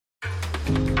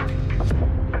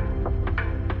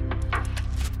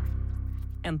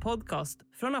En podcast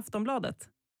från Aftonbladet.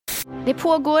 Det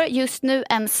pågår just nu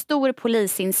en stor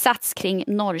polisinsats kring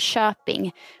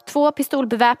Norrköping. 2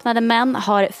 pistolbeväpnade män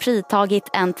har fritagit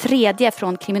en tredje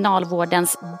från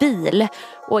kriminalvårdens bil.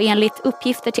 Och enligt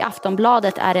uppgifter till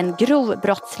Aftonbladet är en grov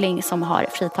brottsling som har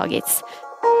fritagits.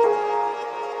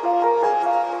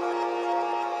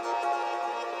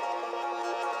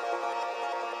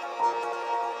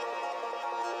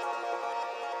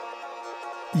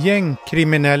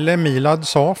 Gängkriminelle Milad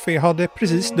Safi hade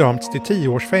precis dömts till 10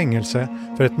 års fängelse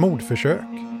för ett mordförsök.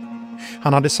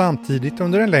 Han hade samtidigt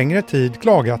under en längre tid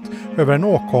klagat över en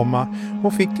åkomma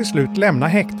och fick till slut lämna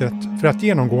häktet för att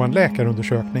genomgå en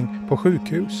läkarundersökning på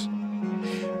sjukhus.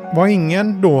 Vad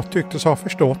ingen då tycktes ha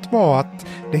förstått var att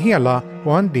det hela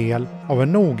var en del av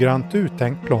en noggrant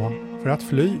uttänkt plan för att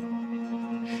fly.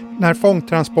 När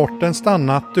fångtransporten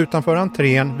stannat utanför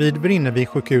entrén vid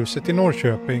Vrinnevisjukhuset i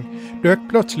Norrköping dök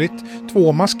plötsligt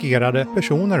 2 maskerade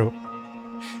personer upp.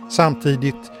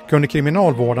 Samtidigt kunde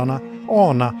kriminalvårdarna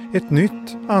ana ett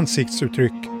nytt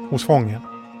ansiktsuttryck hos fången.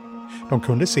 De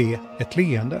kunde se ett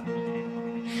leende.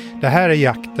 Det här är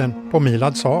Jakten på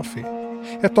Milad Safi.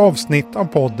 Ett avsnitt av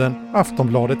podden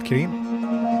Aftonbladet Krim.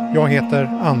 Jag heter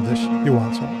Anders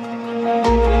Johansson.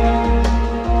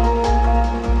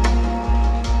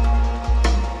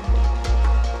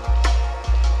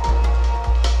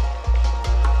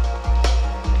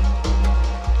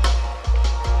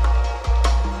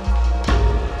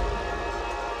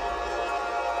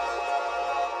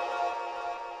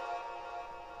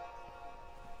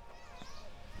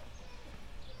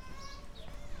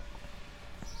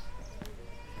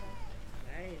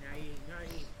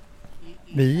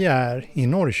 Vi är i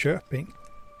Norrköping.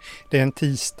 Det är en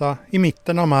tisdag i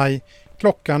mitten av maj.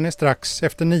 Klockan är strax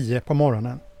efter 9 på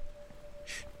morgonen.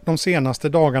 De senaste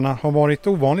dagarna har varit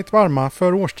ovanligt varma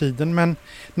för årstiden, men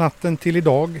natten till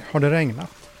idag har det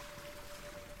regnat.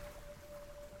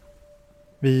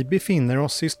 Vi befinner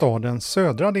oss i stadens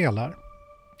södra delar.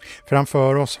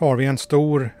 Framför oss har vi en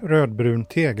stor rödbrun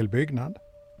tegelbyggnad.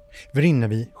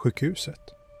 Vrinnevisjukhuset.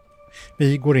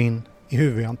 Vi går in i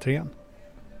huvudentrén.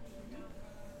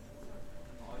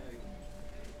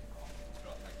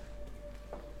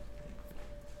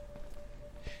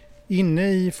 Inne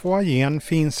i foajén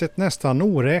finns ett nästan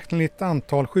oräkneligt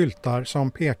antal skyltar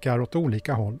som pekar åt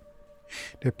olika håll.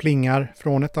 Det plingar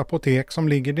från ett apotek som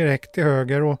ligger direkt till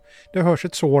höger och det hörs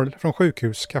ett sorl från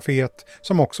sjukhuscaféet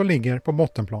som också ligger på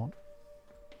bottenplan.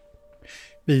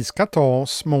 Vi ska ta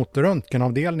oss mot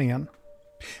röntgenavdelningen.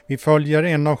 Vi följer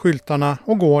en av skyltarna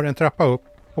och går en trappa upp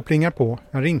och plingar på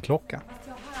en ringklocka.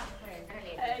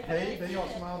 Hej, det är jag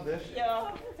som är Anders.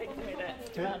 Ja, tänkte ni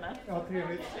det. Ja,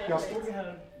 trevligt. Jag stod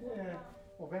här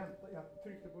och väntade.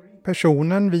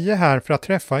 Personen vi är här för att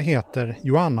träffa heter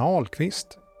Johanna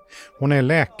Ahlqvist. Hon är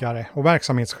läkare och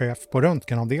verksamhetschef på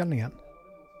röntgenavdelningen.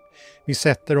 Vi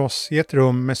sätter oss i ett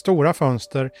rum med stora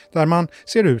fönster där man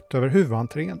ser ut över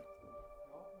huvudentrén.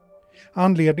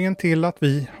 Anledningen till att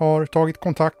vi har tagit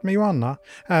kontakt med Johanna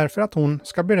är för att hon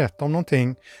ska berätta om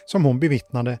någonting som hon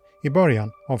bevittnade i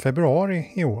början av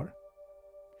februari i år.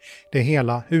 Det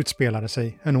hela utspelade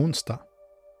sig en onsdag.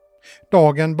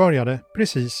 Dagen började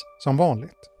precis som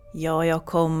vanligt. Ja, jag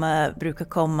brukar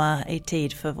komma i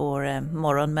tid för vår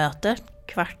morgonmöte,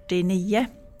 8:45,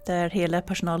 där hela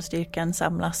personalstyrkan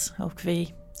samlas och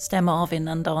vi stämmer av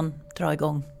innan dagen drar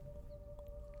igång.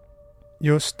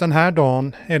 Just den här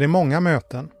dagen är det många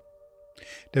möten.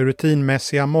 Det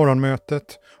rutinmässiga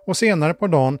morgonmötet och senare på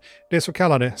dagen det så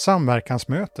kallade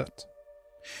samverkansmötet.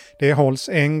 Det hålls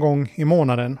en gång i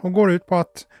månaden och går ut på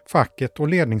att facket och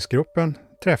ledningsgruppen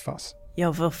träffas.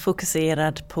 Jag var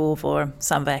fokuserad på vår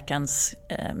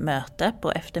samverkansmöte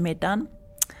på eftermiddagen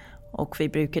och vi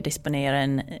brukar disponera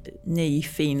en ny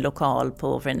fin lokal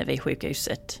på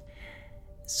Vrinnevisjukhuset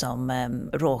som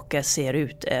råkar se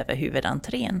ut över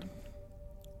huvudentrén.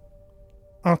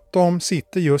 Att de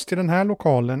sitter just i den här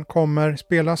lokalen kommer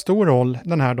spela stor roll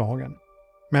den här dagen.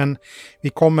 Men vi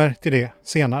kommer till det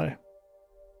senare.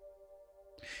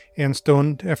 En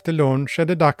stund efter lunch är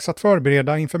det dags att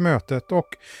förbereda inför mötet och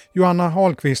Johanna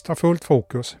Ahlqvist har fullt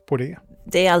fokus på det.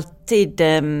 Det är alltid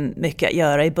mycket att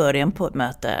göra i början på ett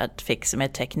möte, att fixa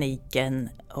med tekniken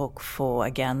och få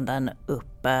agendan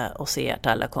uppe och se att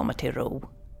alla kommer till ro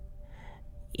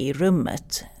i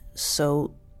rummet.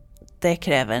 Så det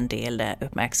kräver en del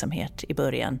uppmärksamhet i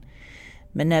början.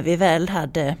 Men när vi väl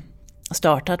hade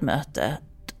startat mötet,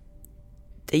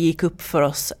 det gick upp för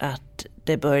oss att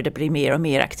det började bli mer och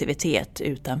mer aktivitet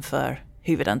utanför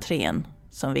huvudentrén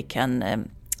som vi kan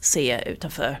se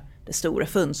utanför det stora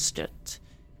fönstret.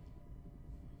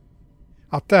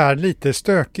 Att det är lite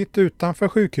stökigt utanför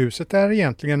sjukhuset är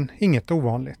egentligen inget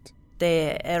ovanligt.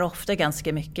 Det är ofta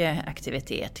ganska mycket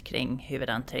aktivitet kring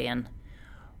huvudentrén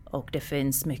och det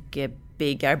finns mycket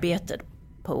byggarbete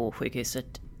på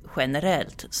sjukhuset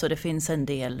generellt. Så det finns en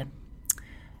del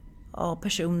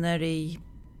personer i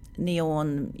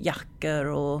neonjackor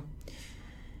och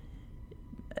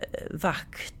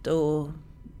vakt och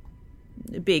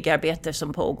byggarbete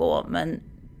som pågår. Men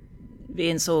vi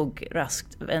insåg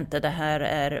raskt, vänta, det här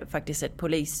är faktiskt ett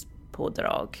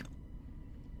polispådrag.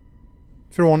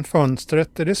 Från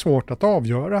fönstret är det svårt att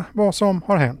avgöra vad som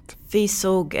har hänt. Vi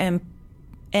såg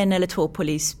en eller två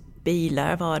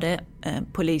polisbilar var det.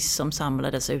 Polis som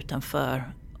samlades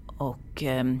utanför och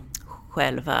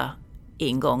själva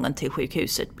ingången till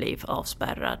sjukhuset blev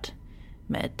avspärrad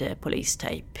med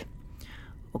polistejp.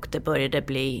 Och det började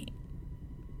bli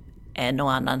en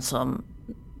och annan som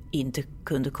inte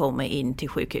kunde komma in till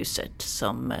sjukhuset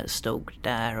som stod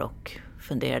där och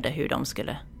funderade hur de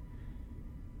skulle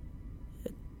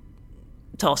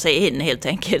ta sig in helt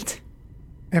enkelt.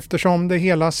 Eftersom det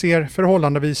hela ser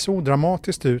förhållandevis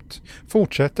odramatiskt ut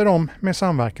fortsätter de med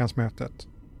samverkansmötet.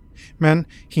 Men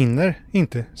hinner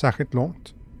inte särskilt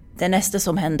långt. Det nästa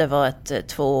som hände var att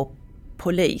 2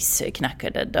 polis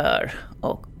knackade dörr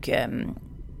och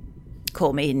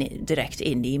kom direkt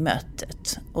in i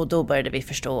mötet. Och då började vi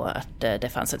förstå att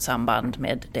det fanns ett samband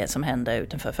med det som hände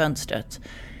utanför fönstret.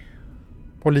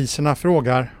 Poliserna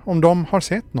frågar om de har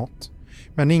sett något.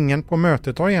 Men ingen på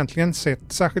mötet har egentligen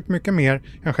sett särskilt mycket mer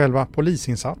än själva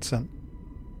polisinsatsen.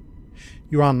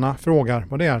 Joanna frågar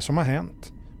vad det är som har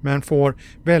hänt, men får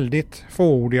väldigt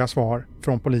fåordiga svar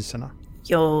från poliserna.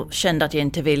 Jag kände att jag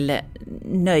inte ville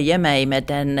nöja mig med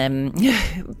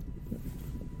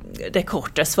det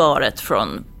korta svaret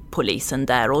från polisen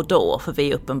där och då, för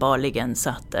vi uppenbarligen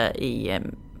satt i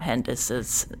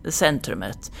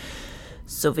händelsescentrumet.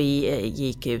 Så vi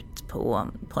gick ut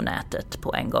på nätet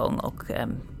på en gång och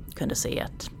kunde se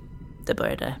att det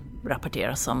började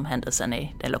rapporteras om händelsen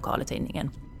i den lokala tidningen.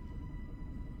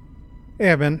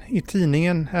 Även i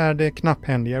tidningen är det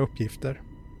knapphändiga uppgifter.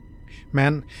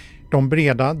 Men de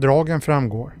breda dragen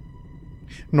framgår.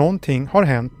 Någonting har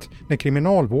hänt när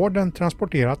kriminalvården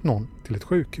transporterat någon till ett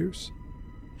sjukhus.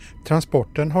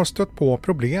 Transporten har stött på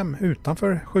problem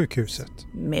utanför sjukhuset.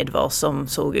 Med vad som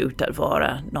såg ut att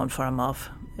vara någon form av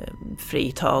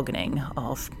fritagning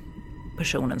av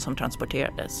personen som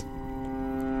transporterades.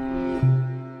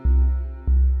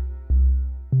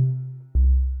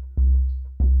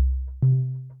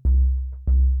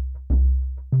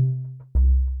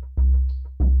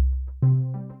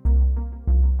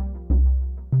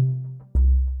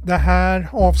 Det här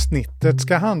avsnittet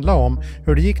ska handla om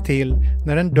hur det gick till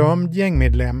när en dömd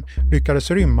gängmedlem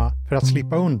lyckades rymma för att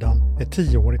slippa undan ett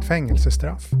 10-årigt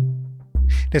fängelsestraff.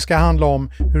 Det ska handla om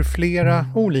hur flera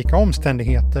olika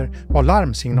omständigheter var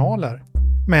larmsignaler,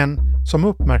 men som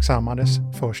uppmärksammades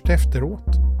först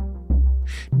efteråt.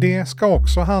 Det ska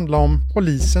också handla om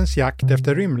polisens jakt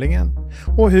efter rymlingen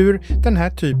och hur den här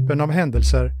typen av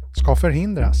händelser ska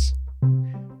förhindras.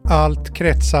 Allt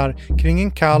kretsar kring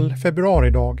en kall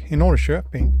februaridag i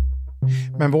Norrköping.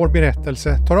 Men vår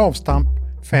berättelse tar avstamp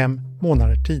 5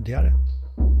 månader tidigare.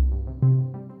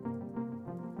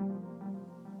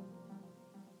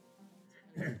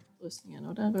 Rustningen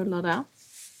och den rullar där.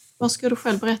 Vad ska du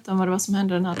själv berätta om vad det var som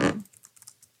hände den här dagen?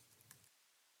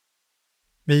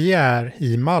 Vi är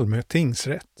i Malmö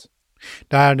tingsrätt.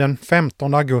 Det är den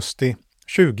 15 augusti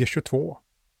 2022.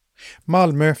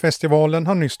 Malmöfestivalen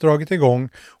har nyss dragit igång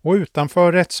och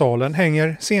utanför rättssalen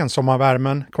hänger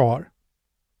sensommarvärmen kvar.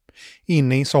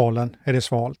 Inne i salen är det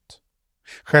svalt.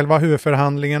 Själva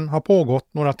huvudförhandlingen har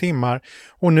pågått några timmar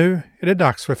och nu är det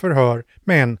dags för förhör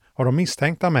med en av de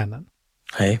misstänkta männen.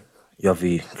 Hej, jag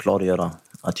vill klargöra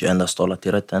att jag endast talar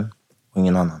till rätten och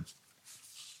ingen annan.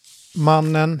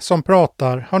 Mannen som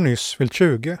pratar har nyss fyllt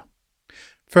 20.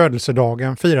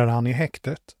 Födelsedagen firar han i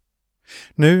häktet.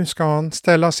 Nu ska han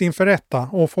ställas inför rätta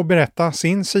och få berätta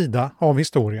sin sida av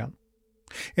historien.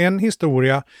 En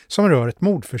historia som rör ett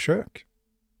mordförsök.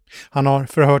 Han har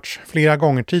förhörts flera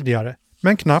gånger tidigare,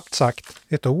 men knappt sagt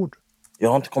ett ord. Jag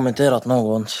har inte kommenterat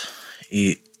något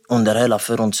under hela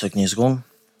förundersökningsgång,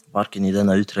 varken i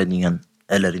denna utredningen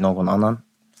eller i någon annan.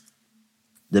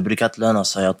 Det brukar inte löna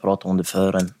sig att prata om det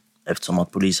fören, eftersom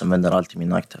att polisen vänder alltid min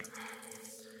nackdel.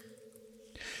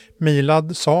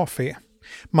 Milad Safi,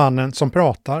 mannen som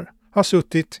pratar, har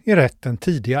suttit i rätten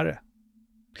tidigare.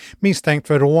 Misstänkt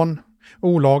för rån,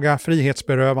 olaga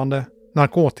frihetsberövande,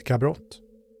 narkotikabrott.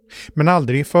 Men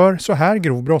aldrig för så här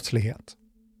grov brottslighet.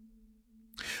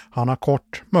 Han har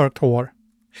kort, mörkt hår,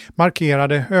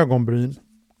 markerade ögonbryn,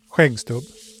 skäggstubb.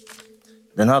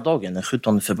 Den här dagen, den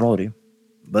 17 februari,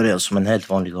 började som en helt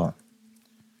vanlig dag.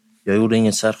 Jag gjorde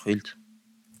inget särskilt.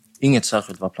 Inget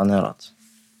särskilt var planerat.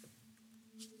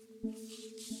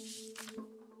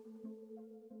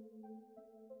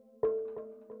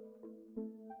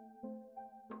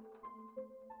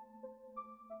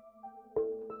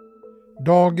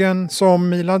 Dagen som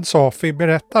Milad Safi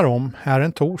berättar om är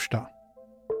en torsdag.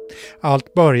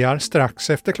 Allt börjar strax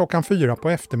efter 4:00 på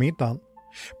eftermiddagen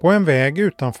på en väg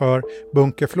utanför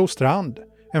Bunkeflostrand,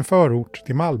 en förort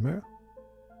till Malmö.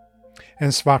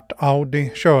 En svart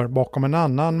Audi kör bakom en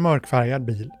annan mörkfärgad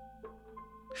bil.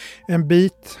 En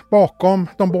bit bakom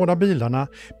de båda bilarna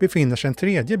befinner sig en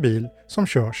tredje bil som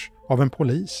körs av en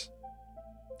polis.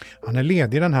 Han är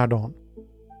ledig den här dagen.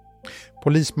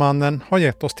 Polismannen har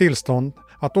gett oss tillstånd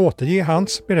att återge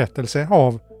hans berättelse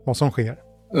av vad som sker.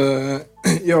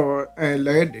 Jag är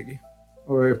ledig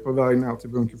och är på väg ner till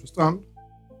Bunkeflostrand.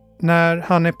 När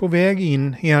han är på väg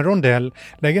in i en rondell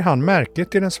lägger han märke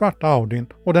till den svarta Audin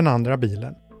och den andra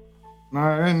bilen.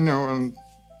 När jag är nog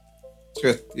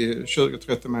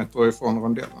 20-30 meter ifrån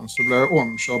rondellen så blir jag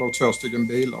omkörd av 2 stycken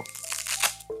bilar.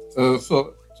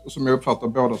 Som jag uppfattar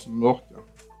båda som mörka.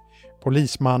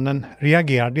 Polismannen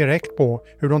reagerar direkt på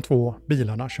hur de 2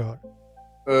 bilarna kör.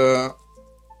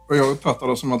 Och jag uppfattar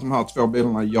det som att de här 2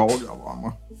 bilarna jagar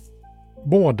varandra.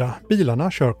 Båda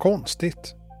bilarna kör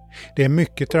konstigt. Det är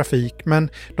mycket trafik men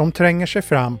de tränger sig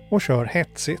fram och kör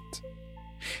hetsigt.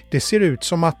 Det ser ut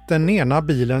som att den ena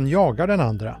bilen jagar den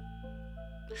andra.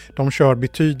 De kör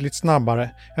betydligt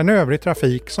snabbare än övrig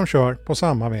trafik som kör på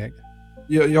samma väg.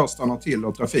 Jag stannar till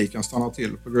och trafiken stannar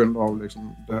till på grund av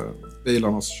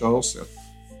bilarnas körsätt.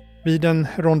 Vid en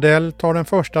rondell tar den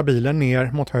första bilen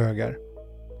ner mot höger.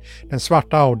 Den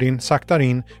svarta Audin saktar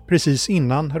in precis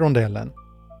innan rondellen.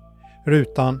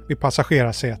 Rutan vid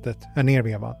passagerarsätet är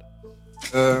nervevad.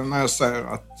 När jag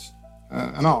ser att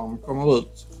en arm kommer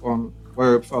ut från vad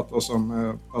jag uppfattar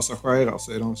som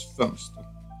passagerarsidans fönster.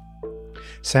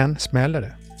 Sen smäller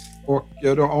det. Och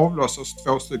då avlossas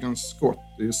 2 stycken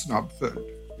skott i snabb följd.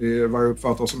 Det är vad jag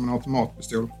uppfattar som en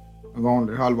automatpistol. En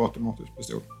vanlig halvautomatisk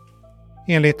pistol.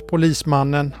 Enligt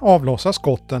polismannen avlossas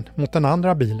skotten mot den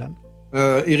andra bilen.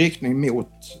 I riktning mot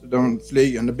den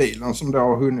flygande bilen som då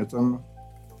har hunnit en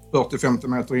 40-50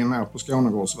 meter in här på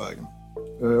Skånegårdsvägen.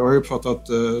 Och jag uppfattar att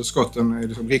skotten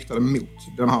är riktade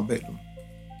mot den här bilen.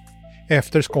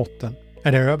 Efter skotten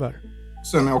är det över.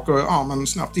 Sen åker armen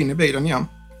snabbt in i bilen igen.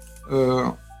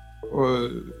 Och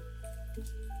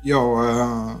jag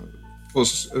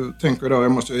tänker då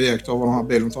jag måste iaktta var den här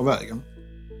bilen tar vägen.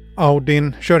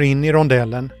 Audin kör in i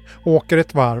rondellen, åker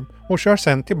ett varv och kör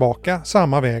sen tillbaka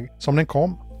samma väg som den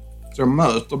kom. Så jag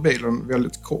möter bilen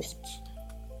väldigt kort.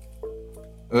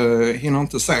 Hinner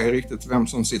inte se riktigt vem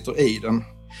som sitter i den.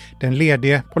 Den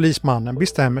ledige polismannen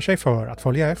bestämmer sig för att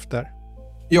följa efter.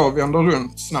 Jag vänder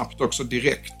runt snabbt också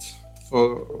direkt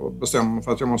för att bestämma mig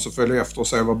för att jag måste följa efter och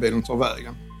se var bilen tar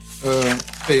vägen.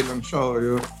 Bilen kör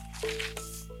ju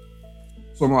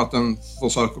som att den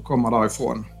försöker komma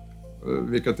därifrån.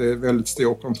 Vilket är väldigt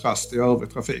stor kontrast i övrig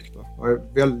trafik. Det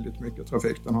är väldigt mycket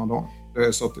trafik den här dagen. Det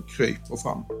är så att det kryper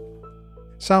fram.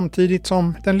 Samtidigt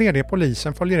som den lediga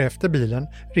polisen följer efter bilen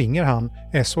ringer han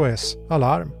SOS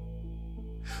Alarm.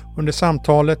 Under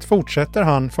samtalet fortsätter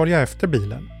han följa efter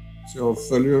bilen. Så jag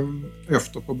följer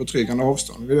efter på betryggande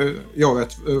avstånd. Jag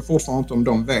vet fortfarande inte om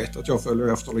de vet att jag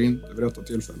följer efter eller inte vid detta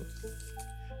tillfället.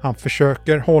 Han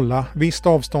försöker hålla visst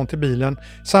avstånd till bilen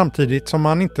samtidigt som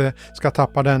man inte ska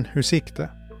tappa den ur sikte.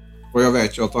 Och jag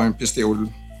vet ju att det är en pistol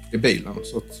i bilen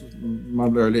så att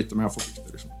man blir lite mer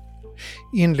försiktig. Liksom.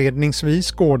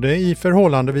 Inledningsvis går det i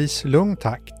förhållandevis lugn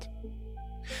takt.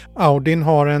 Audin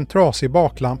har en trasig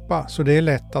baklampa så det är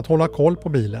lätt att hålla koll på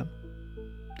bilen.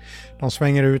 De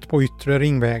svänger ut på yttre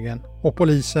ringvägen och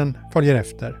polisen följer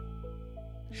efter.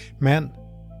 Men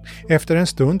efter en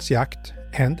stunds jakt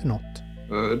händer något.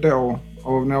 Då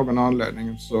av någon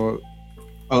anledning så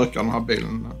ökar den här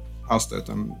bilen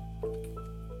hastigheten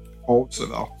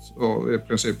avsevärt och i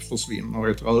princip försvinner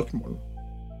i ett rökmoln.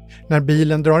 När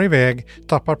bilen drar iväg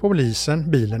tappar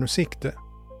polisen bilen ur sikte.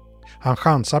 Han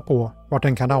chansar på vart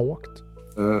den kan ha åkt.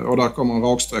 Och där kommer en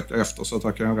raksträcka efter så att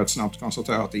jag kan rätt snabbt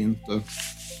konstatera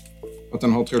att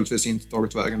den har troligtvis inte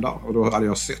tagit vägen där och då hade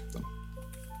jag sett den.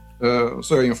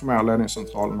 Så jag informerar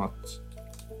ledningscentralen att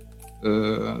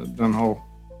den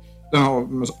har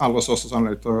med allra största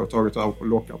sannolikhet tagit över på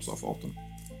lockupsavfarten.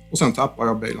 Och sen tappar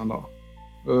jag bilen där.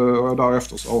 Och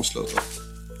därefter så avslutar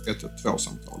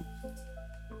 112-samtal.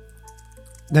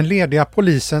 Den lediga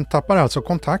polisen tappar alltså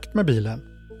kontakt med bilen.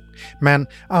 Men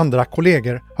andra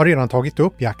kollegor har redan tagit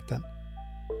upp jakten.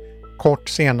 Kort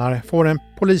senare får en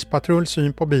polispatrull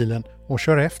syn på bilen och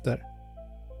kör efter.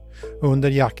 Under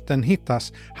jakten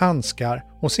hittas handskar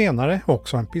och senare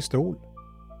också en pistol.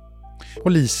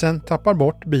 Polisen tappar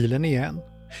bort bilen igen,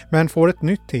 men får ett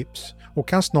nytt tips och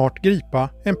kan snart gripa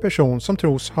en person som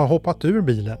tros ha hoppat ur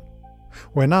bilen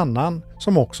och en annan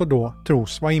som också då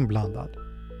tros vara inblandad.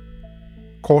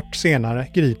 Kort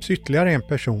senare grips ytterligare en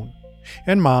person,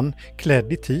 en man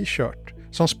klädd i t-shirt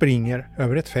som springer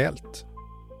över ett fält.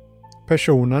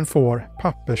 Personen får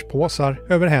papperspåsar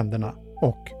över händerna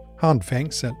och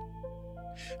handfängsel.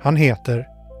 Han heter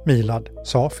Milad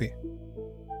Safi.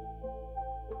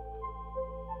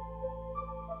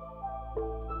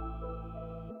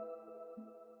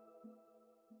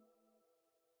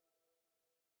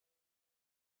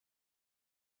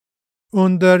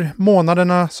 Under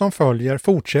månaderna som följer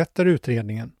fortsätter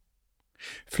utredningen.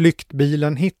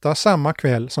 Flyktbilen hittas samma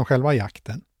kväll som själva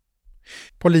jakten.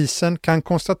 Polisen kan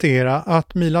konstatera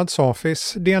att Milad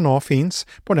Safis DNA finns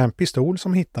på den pistol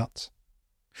som hittats.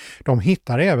 De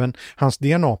hittar även hans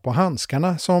DNA på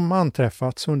handskarna som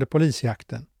anträffats under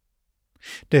polisjakten.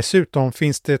 Dessutom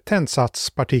finns det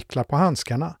tändsatspartiklar på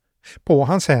handskarna, på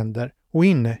hans händer och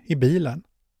inne i bilen.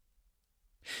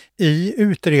 I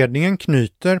utredningen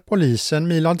knyter polisen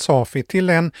Milad Safi till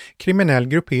en kriminell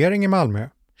gruppering i Malmö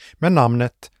med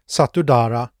namnet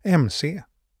Satudara MC.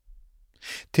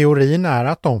 Teorin är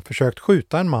att de försökt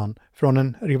skjuta en man från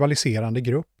en rivaliserande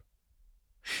grupp.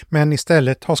 Men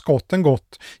istället har skotten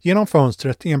gått genom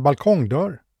fönstret i en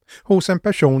balkongdörr hos en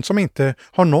person som inte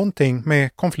har någonting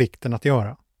med konflikten att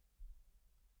göra.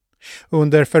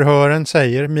 Under förhören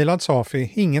säger Milad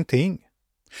Safi ingenting,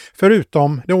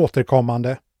 förutom det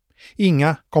återkommande: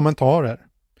 inga kommentarer,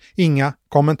 inga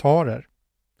kommentarer,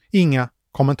 inga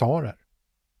kommentarer.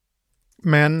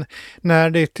 Men när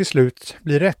det till slut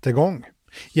blir rättegång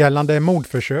gällande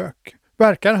mordförsök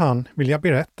verkar han vilja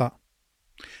berätta.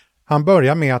 Han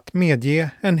börjar med att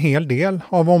medge en hel del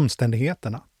av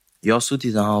omständigheterna. Jag har suttit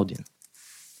i den här Audin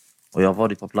och jag har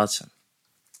varit på platsen.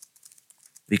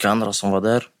 Vilka andra som var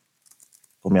där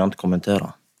kommer jag inte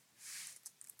kommentera.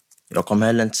 Jag kommer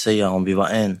heller inte säga om vi var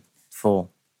 1, 2,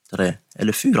 3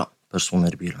 eller 4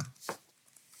 personer i bilen.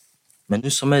 Men hur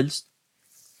som helst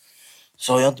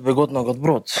så har jag inte begått något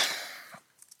brott.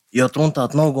 Jag tror inte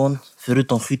att någon,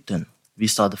 förutom skytten,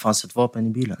 visste att det fanns ett vapen i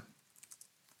bilen.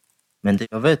 Men det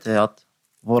jag vet är att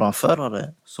våran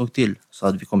förare såg till så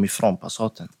att vi kom ifrån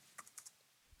passaten.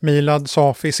 Milad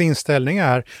Safis inställning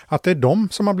är att det är de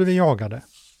som har blivit jagade.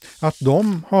 Att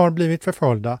de har blivit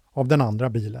förföljda av den andra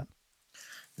bilen.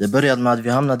 Det började med att vi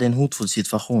hamnade i en hotfull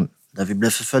situation där vi blev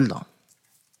förföljda.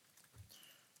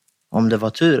 Om det var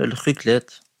tur eller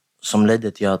skicklighet som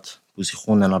ledde till att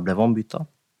positionerna blev ombytta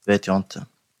vet jag inte.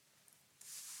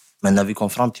 Men när vi kom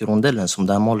fram till rondellen som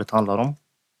det här målet handlar om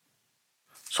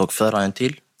såg föraren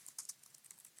till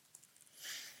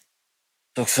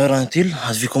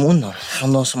att vi kom undan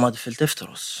från de som hade följt efter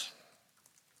oss.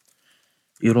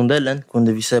 I rondellen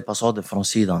kunde vi se passaden från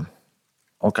sidan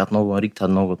och att någon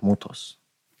riktade något mot oss.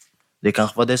 Det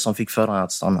kanske var det som fick föraren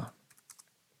att stanna.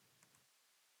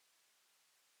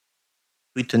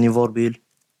 Skytten i vår bil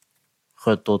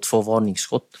sköt då 2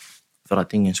 varningsskott för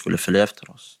att ingen skulle följa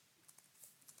efter oss.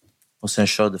 Och sen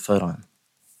körde föraren.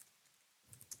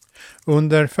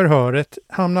 Under förhöret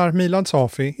hamnar Milad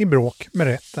Safi i bråk med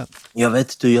rätten. Jag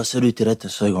vet inte hur jag ser ut i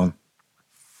rättens ögon.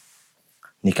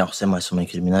 Ni kanske ser mig som en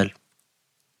kriminell.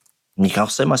 Ni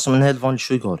kanske ser mig som en helt vanlig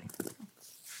 20-åring.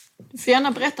 Du får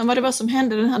gärna berätta om vad det var som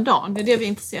hände den här dagen. Det är det vi är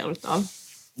intresserade av.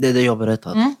 Det är det jag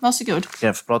berättat. Varsågod. Kan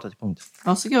jag få prata till punkt?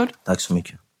 Varsågod. Tack så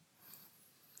mycket.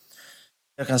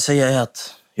 Jag kan säga är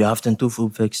att jag har haft en tuff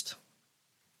uppväxt.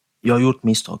 Jag har gjort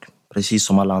misstag, precis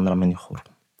som alla andra människor.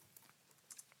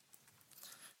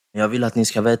 Jag vill att ni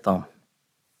ska veta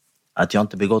att jag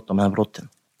inte begått de här brotten.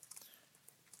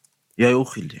 Jag är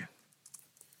oskyldig.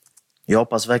 Jag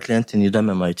hoppas verkligen inte ni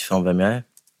dömer mig utifrån vem jag är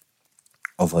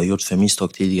och vad jag gjort för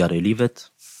misstag tidigare i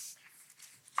livet.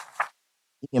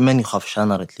 Ingen människa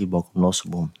förtjänar ett liv bakom lås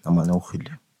och bom när man är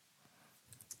oskyldig.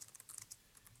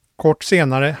 Kort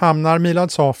senare hamnar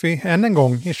Milad Safi än en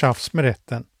gång i tjafs med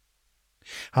rätten.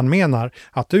 Han menar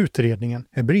att utredningen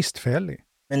är bristfällig.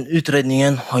 Men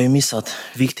utredningen har ju missat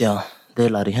viktiga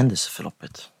delar i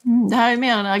händelseförloppet. Det här är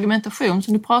mer en argumentation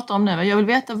som du pratar om nu. Jag vill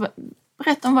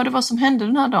berätta om vad det var som hände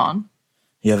den här dagen.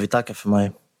 Jag vill tacka för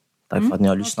mig. Tack för att ni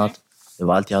har lyssnat. Okay. Det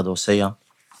var allt jag hade att säga.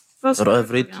 För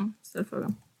övrigt... Ställ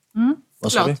frågan.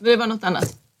 Förlåt, det var något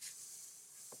annat.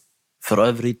 För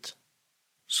övrigt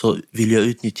så vill jag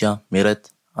utnyttja min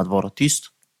rätt att vara tyst.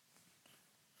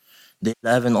 Det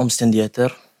är även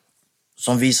omständigheter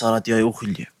som visar att jag är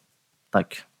oskyldig.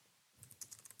 Tack.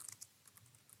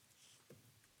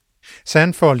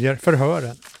 Sen följer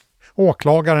förhören.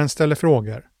 Åklagaren ställer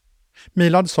frågor.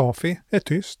 Milad Safi är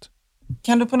tyst.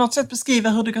 Kan du på något sätt beskriva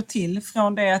hur det går till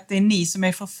från det att det är ni som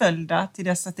är förföljda till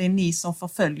dess att det är ni som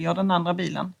förföljer den andra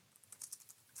bilen?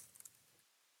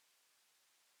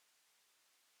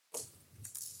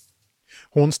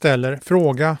 Hon ställer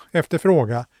fråga efter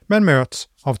fråga men möts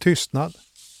av tystnad.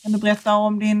 Kan du berätta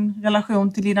om din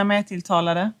relation till dina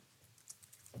medtilltalade?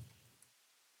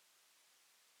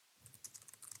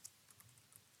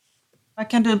 Vad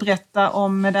kan du berätta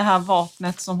om det här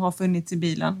vapnet som har funnits i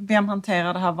bilen? Vem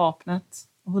hanterar det här vapnet?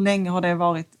 Och hur länge har det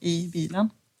varit i bilen?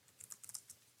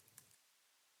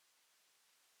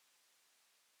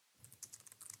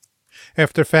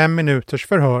 Efter 5 minuters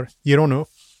förhör ger hon upp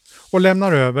och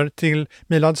lämnar över till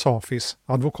Milad Safis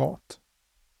advokat.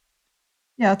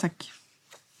 Ja, tack.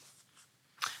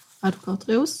 Advokat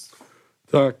Ros.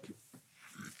 Tack.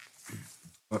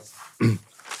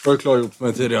 Jag har klargjort för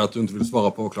mig tidigare att du inte vill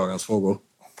svara på åklagarens frågor.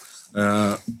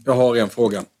 Jag har en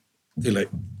fråga till dig.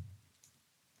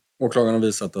 Åklagaren har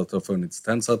visat att det har funnits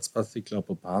tändsatspartiklar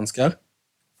på ett par handskar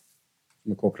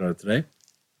som är kopplade till dig.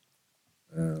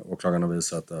 Åklagaren har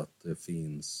visat att det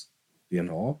finns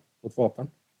DNA på ett vapen.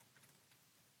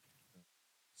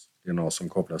 DNA som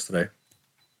kopplas till dig.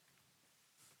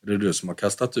 Är det du som har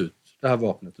kastat ut det här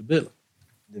vapnet ur bilen?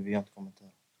 Det vill jag inte kommentera.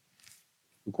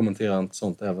 Du kommenterar inte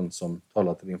sånt även som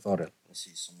talar till din fördel?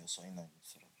 Precis som jag sa innan.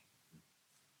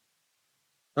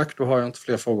 Tack, då har jag inte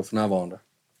fler frågor för närvarande.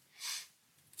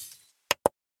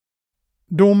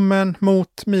 Domen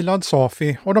mot Milad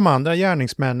Safi och de andra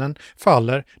gärningsmännen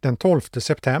faller den 12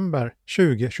 september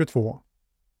 2022.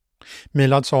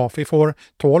 Milad Safi får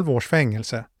 12 års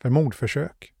fängelse för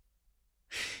mordförsök.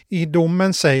 I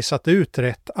domen sägs att det är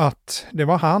utrett att det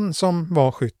var han som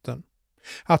var skytten.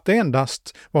 Att det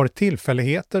endast varit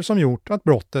tillfälligheter som gjort att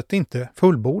brottet inte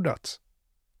fullbordats.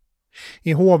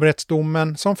 I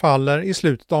hovrättsdomen som faller i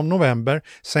slutet av november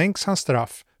sänks hans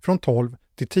straff från 12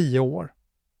 till 10 år.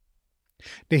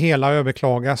 Det hela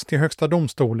överklagas till Högsta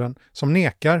domstolen som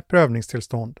nekar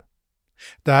prövningstillstånd.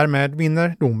 Därmed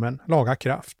vinner domen laga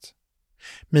kraft.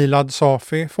 Milad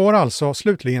Safi får alltså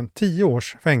slutligen 10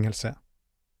 års fängelse.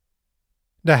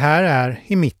 Det här är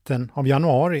i mitten av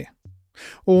januari.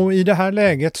 Och i det här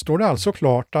läget står det alltså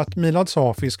klart att Milad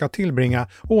Safi ska tillbringa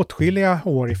åtskilliga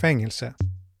år i fängelse.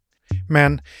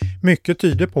 Men mycket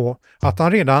tyder på att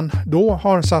han redan då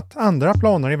har satt andra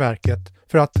planer i verket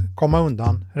för att komma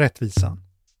undan rättvisan.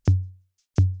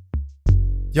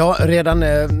 Ja, redan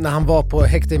när han var på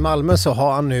häktet i Malmö så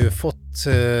har han nu fått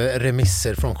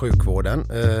remisser från sjukvården.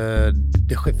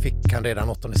 Det fick han redan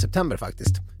 8 september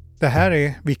faktiskt. Det här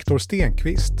är Viktor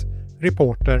Stenqvist,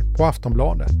 reporter på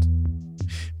Aftonbladet.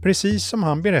 Precis som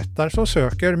han berättar så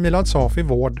söker Milad Safi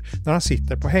vård när han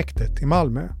sitter på häktet i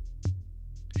Malmö.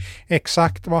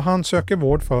 Exakt vad han söker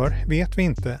vård för vet vi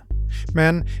inte,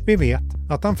 men vi vet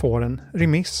att han får en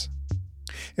remiss.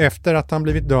 Efter att han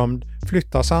blivit dömd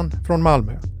flyttas han från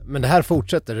Malmö. Men det här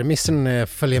fortsätter. Remissen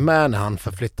följer med när han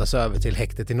förflyttas över till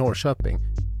häktet i Norrköping.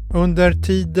 Under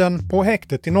tiden på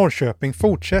häktet i Norrköping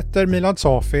fortsätter Milad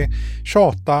Safi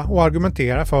tjata och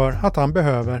argumentera för att han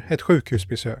behöver ett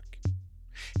sjukhusbesök.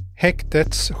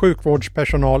 Häktets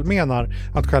sjukvårdspersonal menar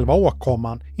att själva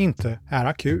åkomman inte är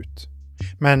akut.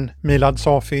 Men Milad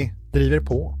Safi driver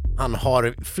på. Han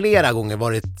har flera gånger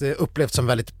varit upplevt som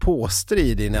väldigt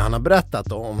påstridig när han har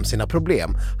berättat om sina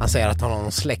problem. Han säger att han har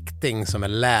någon släkting som är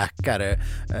läkare.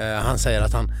 Han säger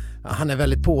att han är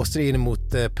väldigt påstridig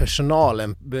mot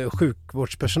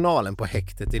sjukvårdspersonalen på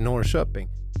häktet i Norrköping.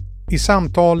 I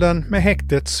samtalen med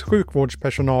häktets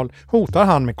sjukvårdspersonal hotar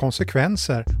han med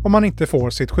konsekvenser om han inte får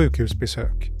sitt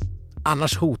sjukhusbesök.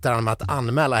 Annars hotar han med att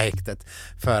anmäla häktet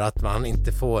för att man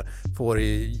inte får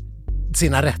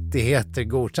sina rättigheter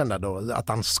godkända då, att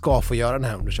han ska få göra den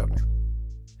här undersökningen.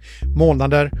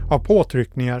 Månader av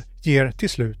påtryckningar ger till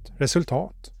slut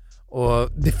resultat.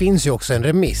 Och det finns ju också en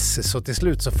remiss, så till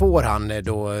slut så får han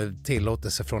då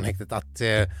tillåtelse från häktet att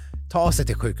ta sig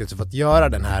till sjukhuset för att göra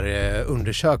den här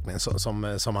undersökningen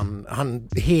som han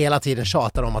hela tiden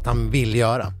tjatar om att han vill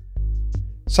göra.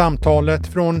 Samtalet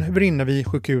från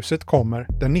Vrinnevisjukhuset kommer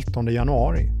den 19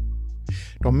 januari.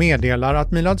 De meddelar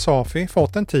att Milad Safi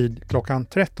fått en tid klockan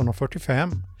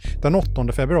 13.45 den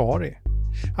 8 februari.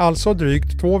 Alltså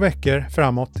drygt 2 veckor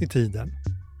framåt i tiden.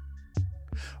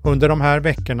 Under de här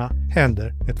veckorna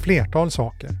händer ett flertal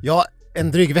saker. Ja,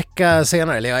 en dryg vecka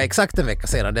senare, eller exakt en vecka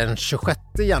senare, den 26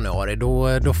 januari,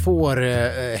 då får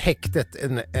häktet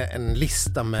en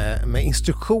lista med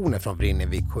instruktioner från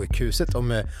Vrinnevisjukhuset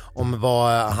om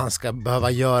vad han ska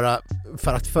behöva göra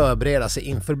för att förbereda sig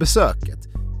inför besöket.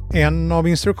 En av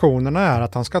instruktionerna är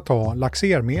att han ska ta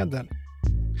laxermedel.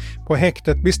 På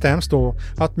häktet bestäms då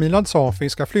att Milad Safi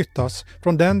ska flyttas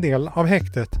från den del av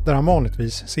häktet där han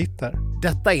vanligtvis sitter.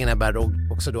 Detta innebär då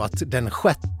också då att den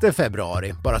 6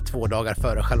 februari, bara 2 dagar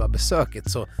före själva besöket,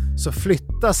 så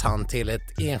flyttas han till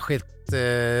ett enskilt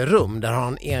rum där han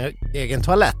har en egen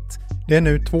toalett. Det är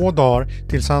nu 2 dagar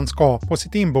tills han ska på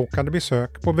sitt inbokade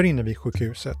besök på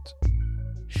Vrinnevisjukhuset.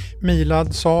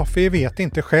 Milad Safi vet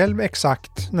inte själv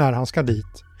exakt när han ska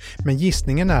dit, men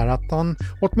gissningen är att han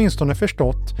åtminstone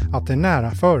förstått att det är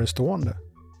nära förestående.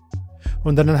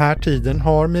 Under den här tiden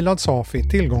har Milad Safi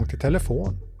tillgång till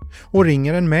telefon och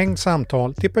ringer en mängd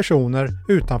samtal till personer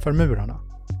utanför murarna.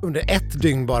 Under 1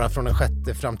 dygn bara från den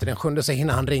 6 fram till den 7 så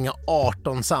hinner han ringa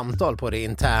 18 samtal på det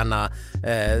interna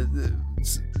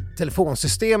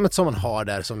telefonsystemet som man har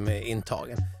där som är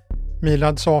intagen.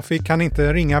 Milad Safi kan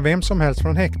inte ringa vem som helst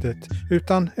från häktet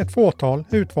utan ett fåtal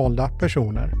utvalda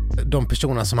personer. De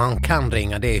personer som han kan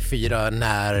ringa, det är 4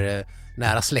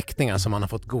 nära släktingar som man har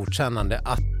fått godkännande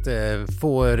att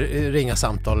få ringa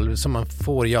samtal som man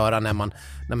får göra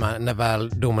när väl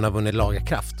domen har vunnit laga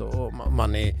kraft och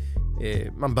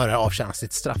man börjar avtjäna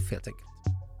sitt straff helt enkelt.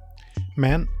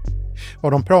 Men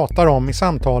vad de pratar om i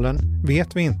samtalen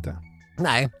vet vi inte.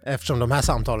 Nej, eftersom de här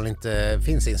samtalen inte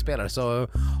finns inspelade så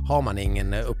har man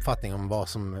ingen uppfattning om vad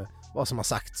som har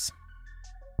sagts.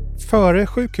 Före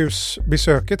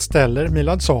sjukhusbesöket ställer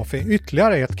Milad Safi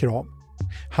ytterligare ett krav.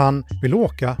 Han vill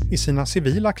åka i sina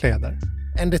civila kläder.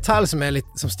 En detalj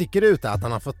som sticker ut är att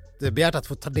han har fått begärt att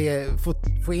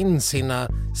få in sina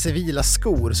civila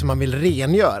skor som han vill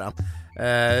rengöra.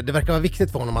 Det verkar vara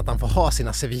viktigt för honom att han får ha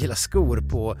sina civila skor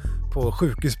på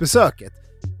sjukhusbesöket.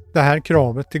 Det här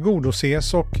kravet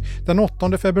tillgodoses och den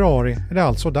 8 februari är det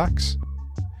alltså dags.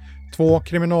 2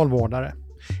 kriminalvårdare,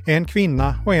 en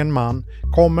kvinna och en man,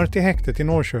 kommer till häktet i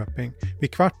Norrköping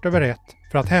vid 1:15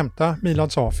 för att hämta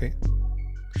Milad Safi.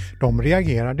 De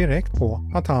reagerar direkt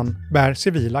på att han bär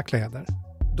civila kläder.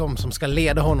 De som ska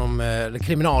leda honom,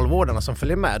 kriminalvårdarna som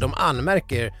följer med, de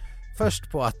anmärker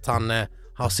först på att han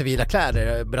har civila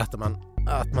kläder, berättar man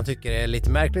att man tycker är lite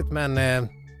märkligt, men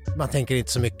man tänker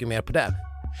inte så mycket mer på det.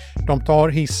 De tar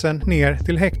hissen ner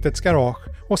till häktets garage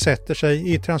och sätter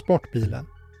sig i transportbilen.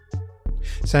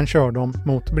 Sen kör de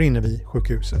mot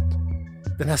Vrinnevisjukhuset.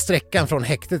 Den här sträckan från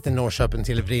häktet i Norrköping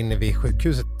till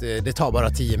Vrinnevisjukhuset, det tar bara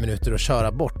 10 minuter att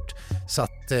köra bort. Så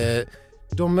att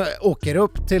de åker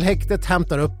upp till häktet,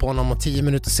 hämtar upp honom och 10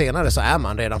 minuter senare så är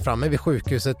man redan framme vid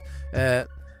sjukhuset.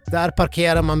 Där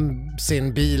parkerar man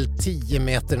sin bil 10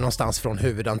 meter någonstans från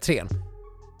huvudentrén.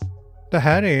 Det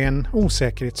här är en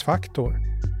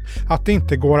osäkerhetsfaktor. Att det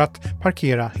inte går att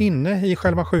parkera inne i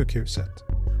själva sjukhuset.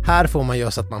 Här får man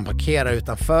göra så att man parkerar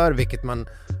utanför, vilket man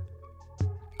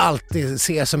alltid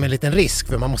ser som en liten risk,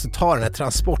 för man måste ta den här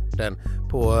transporten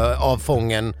av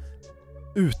fången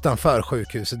utanför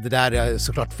sjukhuset. Det där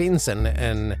såklart finns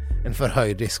en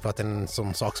förhöjd risk för att en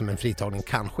sån sak som en fritagning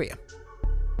kan ske.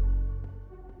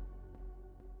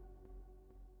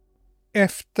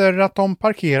 Efter att de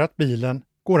parkerat bilen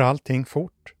går allting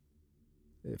fort.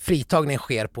 Fritagning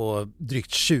sker på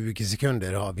drygt 20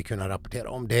 sekunder har vi kunnat rapportera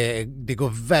om. Det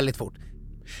går väldigt fort.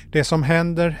 Det som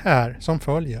händer är som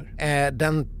följer.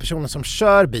 Den personen som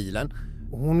kör bilen,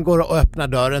 hon går och öppnar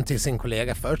dörren till sin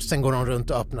kollega först. Sen går hon runt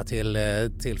och öppnar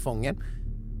till fången.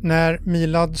 När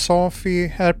Milad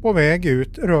Safi är på väg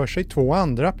ut rör sig 2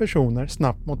 andra personer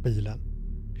snabbt mot bilen.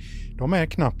 De är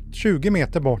knappt 20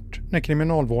 meter bort när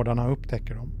kriminalvårdarna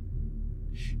upptäcker dem.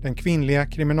 Den kvinnliga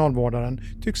kriminalvårdaren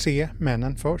tycks se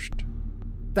männen först.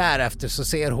 Därefter så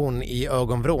ser hon i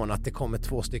ögonvrån att det kommer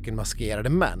 2 stycken maskerade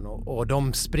män och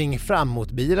de springer fram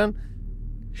mot bilen.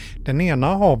 Den ena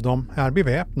av dem är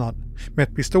beväpnad med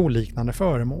ett pistolliknande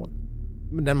föremål.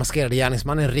 Den maskerade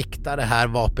gärningsmannen riktar det här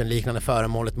vapenliknande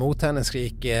föremålet mot henne och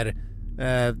skriker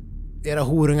era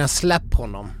horungar, släpp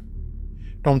honom.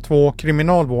 De 2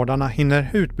 kriminalvårdarna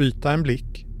hinner utbyta en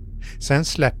blick. Sen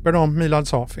släpper de Milad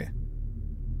Safi.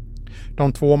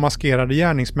 De 2 maskerade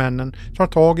gärningsmännen tar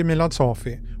tag i Milad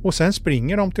Safi och sen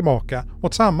springer de tillbaka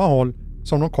åt samma håll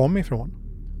som de kom ifrån.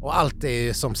 Och allt är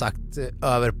ju som sagt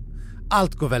över.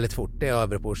 Allt går väldigt fort, det är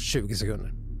över på 20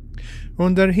 sekunder.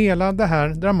 Under hela det här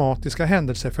dramatiska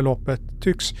händelseförloppet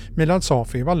tycks Milad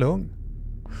Safi vara lugn.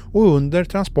 Och under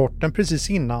transporten precis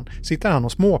innan sitter han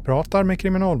och småpratar med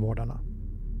kriminalvårdarna.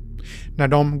 När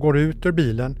de går ut ur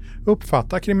bilen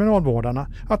uppfattar kriminalvårdarna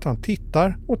att han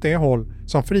tittar åt det håll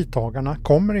som fritagarna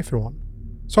kommer ifrån.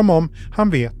 Som om han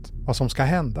vet vad som ska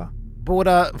hända.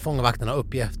 Båda fångvakterna har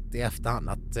uppgett i efterhand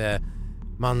att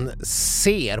Man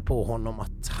ser på honom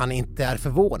att han inte är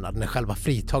förvånad när själva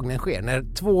fritagningen sker.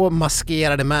 När 2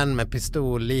 maskerade män med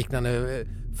pistolliknande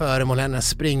föremål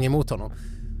springer mot honom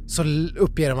så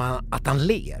uppger man att han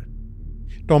ler.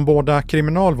 De båda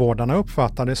kriminalvårdarna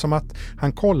uppfattade som att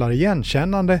han kollar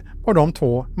igenkännande på de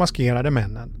 2 maskerade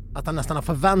männen. Att han nästan har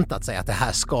förväntat sig att det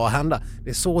här ska hända. Det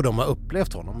är så de har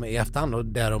upplevt honom i efterhand. Och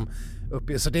där de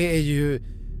så det är ju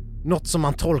något som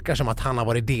man tolkar som att han har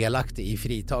varit delaktig i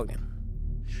fritagningen.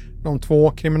 De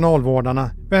 2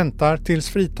 kriminalvårdarna väntar tills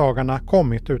fritagarna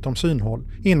kommit utom synhåll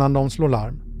innan de slår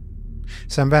larm.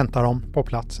 Sen väntar de på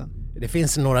platsen. Det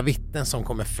finns några vittnen som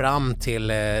kommer fram till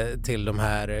de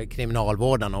här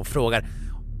kriminalvårdarna och frågar: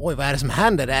 oj, vad är det som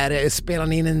händer? Spelar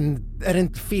ni in är det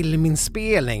en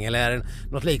filminspelning eller är det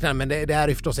något liknande? Men det är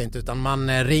det förstås inte, utan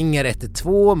man ringer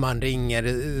 112, man ringer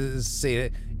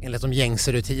enligt de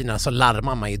gängse rutinerna så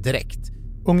larmar man ju direkt.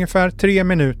 Ungefär 3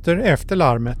 minuter efter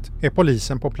larmet är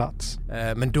polisen på plats.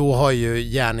 Men då har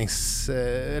ju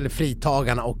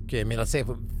fritagarna och Milad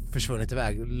Safi försvunnit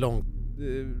iväg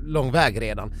lång väg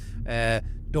redan.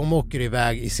 De åker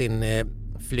iväg i sin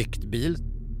flyktbil.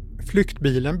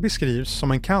 Flyktbilen beskrivs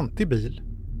som en kantig bil.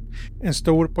 En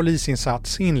stor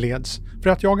polisinsats inleds för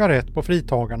att jaga rätt på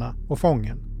fritagarna och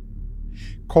fången.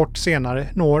 Kort senare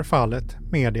når fallet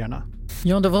medierna.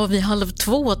 Ja, det var vid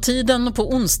 1:30 på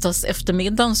onsdags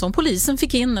eftermiddagen som polisen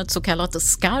fick in ett så kallat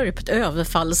skarpt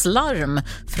överfallslarm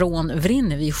från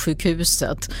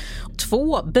Vrinnevisjukhuset.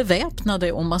 2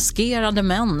 beväpnade och maskerade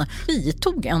män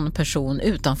fritog en person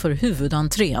utanför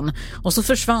huvudentrén och så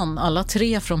försvann alla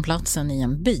 3 från platsen i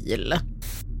en bil.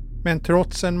 Men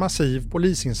trots en massiv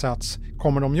polisinsats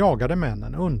kommer de jagade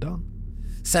männen undan.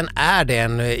 Sen är det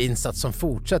en insats som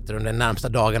fortsätter under de närmsta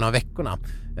dagarna och veckorna.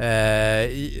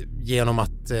 Genom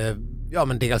att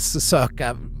dels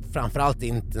söka framförallt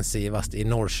intensivast i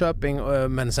Norrköping,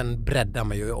 men sen breddar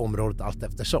man ju området allt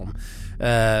eftersom.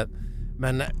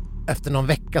 Men efter någon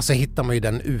vecka så hittar man ju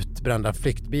den utbrända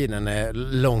flyktbilen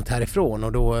långt härifrån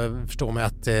och då förstår man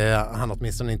att han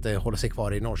åtminstone inte håller sig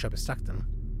kvar i Norrköpingstrakten.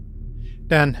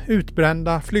 Den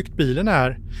utbrända flyktbilen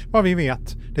är, vad vi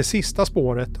vet, det sista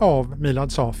spåret av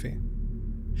Milad Safi.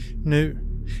 Nu,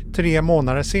 3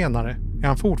 månader senare, är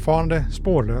han fortfarande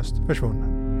spårlöst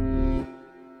försvunnen.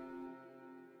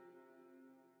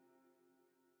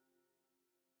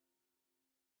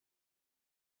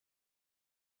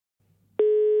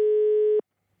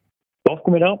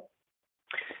 God middag.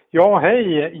 Ja,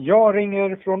 hej. Jag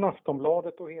ringer från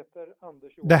Aftonbladet och heter Anders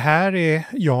Johansson. Det här är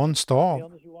Jan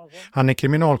Stav. Han är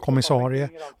kriminalkommissarie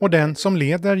och den som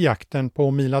leder jakten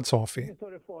på Milad Safi.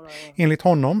 Enligt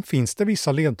honom finns det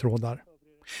vissa ledtrådar.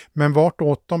 Men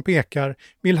vartåt de pekar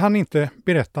vill han inte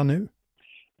berätta nu.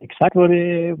 Exakt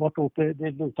vartåt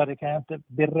det lutade kan jag inte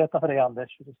berätta för dig,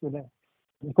 Anders. Det skulle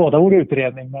skada vår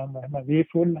utredning, men vi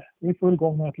är full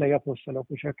gång med att lägga pussel och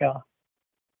försöka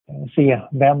se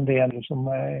vem det är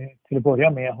som till att börja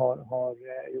med har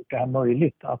gjort det här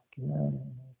möjligt, att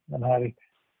den här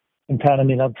interna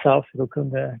Milad Safi då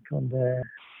kunde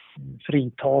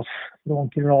fritas från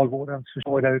kriminalvårdens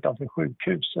försorg där utanför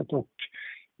sjukhuset. Och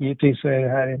givetvis så är det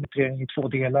här en utredning i 2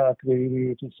 delar, att vi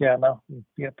givetvis gärna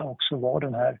veta också var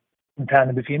den här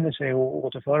internen befinner sig och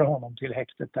återföra honom till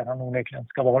häktet där han onekligen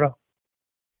ska vara.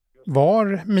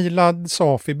 Var Milad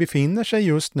Safi befinner sig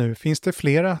just nu finns det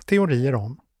flera teorier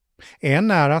om.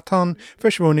 En är att han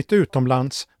försvunnit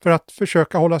utomlands för att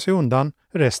försöka hålla sig undan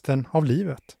resten av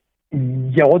livet.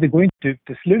 Ja, det går inte att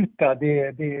utesluta. Det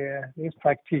är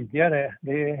sagt tidigare.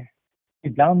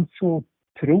 Ibland så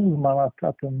tror man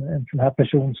att en sån här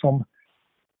person som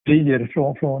flyr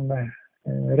från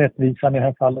rättvisan i det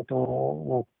här fallet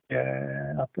och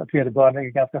att vederbörande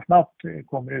ganska snabbt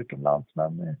kommer utomlands.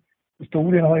 Men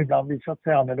historien har ibland visat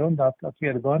sig annorlunda, att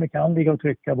vederbörande kan ligga och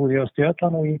trycka både i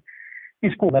Östergötland och i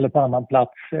Skåne eller på annan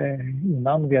plats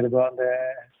innan vederbörande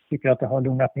tycker att det har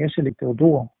lugnat ner sig lite och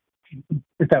då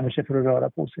bestämmer sig för att röra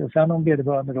på sig. Och sen om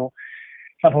vederbörande då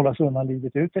kan hålla sig undan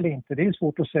livet ut eller inte, det är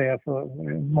svårt att säga, för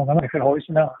många människor har ju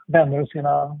sina vänner och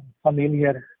sina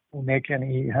familjer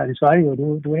onekligen här i Sverige, och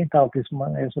då är det inte alltid som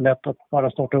man är så lätt att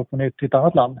bara starta upp på nytt till ett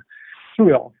annat land, tror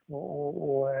jag.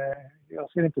 Och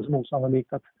jag ser det inte som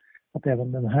osannolikt att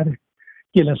även den här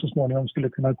killen så småningom skulle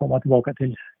kunna komma tillbaka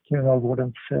till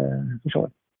kriminalvårdens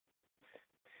försvar.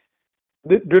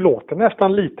 Du låter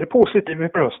nästan lite positiv i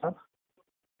rösten.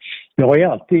 Jag är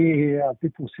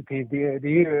alltid positiv. Det är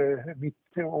ju mitt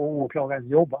och åklagarens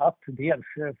jobb att dels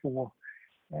få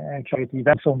klarhet i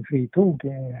vem som fritog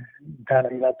interna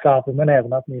Milad Safi, men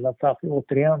även att Milad Safi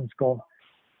återigen ska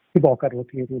tillbaka då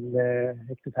till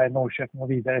häktet här i Norrköping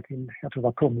och vidare till, jag tror det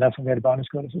var Kumla som vederbörande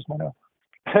skulle så småningom.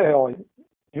 Ja,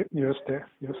 Just det.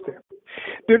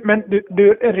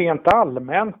 Du, rent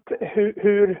allmänt,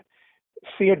 hur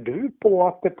ser du på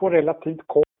att det på relativt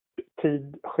kort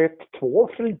tid skett 2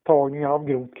 fritagningar av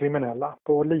grovt kriminella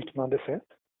på liknande sätt?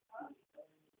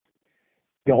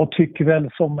 Jag tycker väl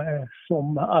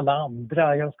som alla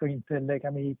andra, jag ska inte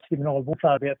lägga mig i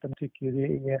kriminalvårdsarbeten, tycker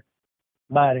det är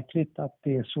märkligt att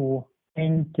det är så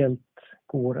enkelt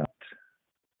går att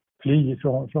fly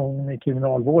från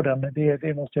kriminalvården.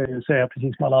 Det måste jag ju säga,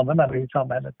 precis som alla andra människor i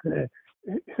samhället.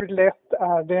 Hur lätt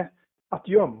är det att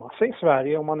gömma sig i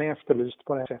Sverige om man är efterlyst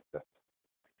på det sättet?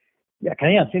 Jag kan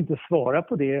egentligen inte svara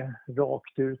på det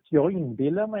rakt ut. Jag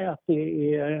inbillar mig att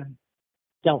det är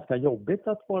ganska jobbigt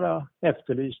att vara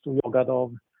efterlyst och jagad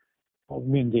av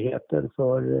myndigheter.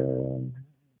 För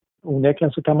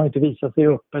onekligen så kan man inte visa sig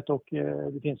öppet och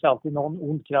det finns alltid någon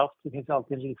ond kraft. Det finns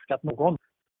alltid en risk att någon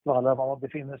vallar var man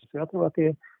befinner sig. Så jag tror att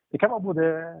det kan vara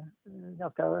både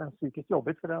ganska psykiskt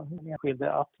jobbigt för den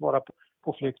enskilde att vara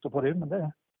på flykt och på rymmen.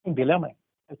 Det inbillar jag mig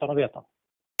utan att veta.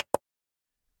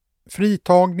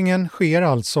 Fritagningen sker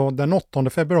alltså den 8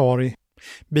 februari.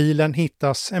 Bilen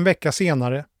hittas en vecka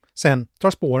senare. Sen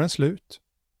tar spåren slut.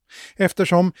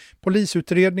 Eftersom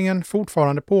polisutredningen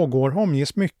fortfarande pågår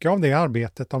omges mycket av det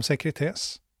arbetet av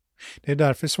sekretess. Det är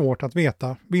därför svårt att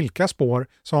veta vilka spår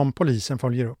som polisen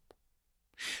följer upp.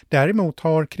 Däremot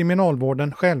har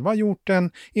kriminalvården själva gjort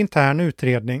en intern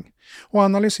utredning och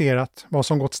analyserat vad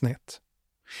som gått snett.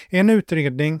 En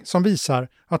utredning som visar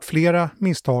att flera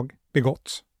misstag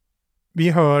begåtts. Vi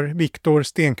hör Viktor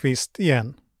Stenqvist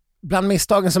igen. Bland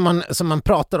misstagen som man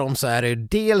pratar om så är det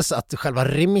dels att själva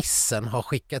remissen har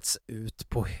skickats ut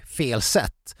på fel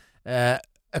sätt.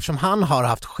 Eftersom han har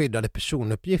haft skyddade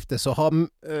personuppgifter så har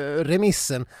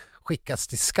remissen skickats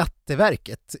till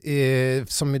Skatteverket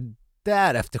som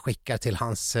därefter skickar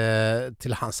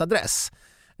till hans adress.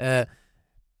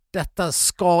 Detta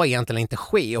ska egentligen inte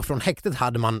ske och från häktet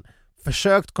hade man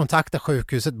försökt kontakta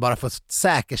sjukhuset bara för att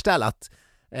säkerställa att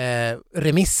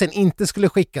remissen inte skulle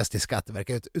skickas till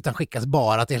Skatteverket utan skickas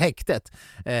bara till häktet.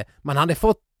 Man hade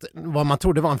fått vad man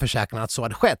trodde var en försäkran att så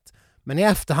hade skett. Men i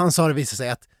efterhand så har det visat sig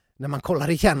att när man kollar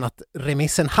igen att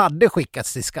remissen hade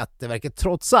skickats till Skatteverket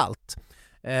trots allt.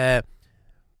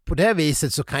 På det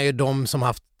viset så kan ju de som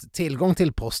haft tillgång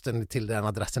till posten till den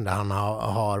adressen där han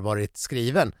har varit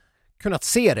skriven kunnat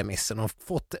se remissen och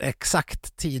fått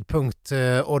exakt tidpunkt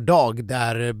och dag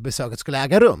där besöket skulle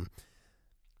äga rum.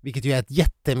 Vilket ju är ett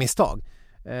jättemisstag.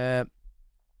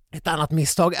 Ett annat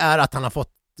misstag är att han har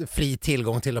fått fri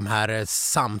tillgång till de här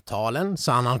samtalen.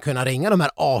 Så han har kunnat ringa de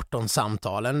här 18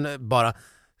 samtalen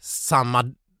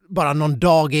bara någon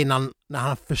dag innan när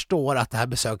han förstår att det här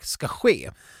besöket ska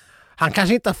ske. Han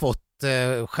kanske inte har fått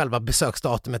själva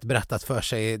besöksdatumet berättat för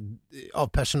sig av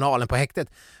personalen på häktet.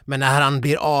 Men när han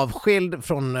blir avskild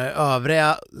från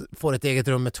övriga, får ett eget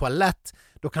rum med toalett,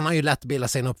 då kan han ju lätt bilda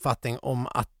sig en uppfattning om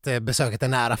att besöket är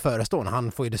nära förestående.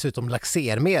 Han får ju dessutom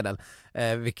laxermedel,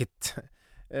 vilket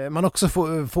man också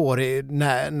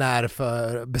får när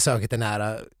för besöket är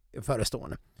nära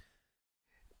förestående.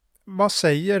 Vad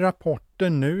säger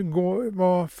rapporten nu?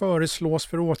 Vad föreslås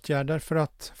för åtgärder för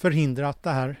att förhindra att det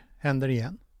här händer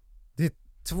igen? Det är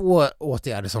 2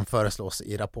 åtgärder som föreslås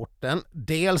i rapporten.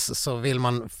 Dels så vill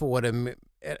man få det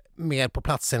mer på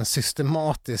plats en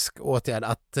systematisk åtgärd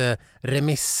att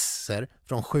remisser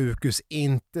från sjukhus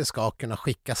inte ska kunna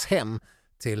skickas hem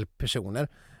till personer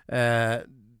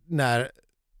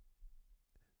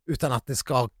utan att det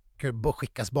ska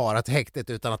skickas bara till häktet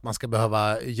utan att man ska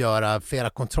behöva göra flera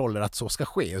kontroller att så ska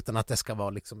ske utan att det ska vara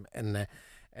liksom en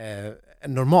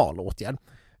normal åtgärd.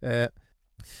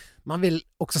 Man vill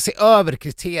också se över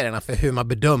kriterierna för hur man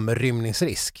bedömer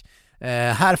rymningsrisk.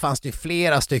 Här fanns det ju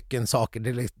flera stycken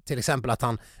saker, till exempel att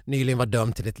han nyligen var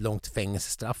dömd till ett långt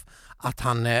fängelsestraff, att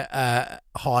han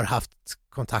har haft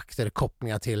kontakter,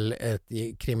 kopplingar till ett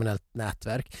kriminellt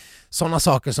nätverk. Sådana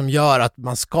saker som gör att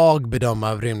man ska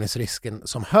bedöma rymningsrisken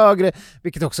som högre,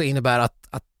 vilket också innebär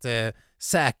att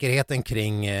säkerheten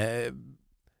kring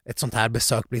ett sånt här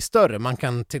besök blir större. Man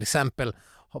kan till exempel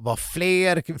vara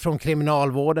fler från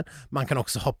kriminalvården. Man kan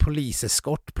också ha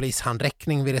poliseskort,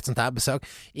 polishandräckning vid ett sånt här besök.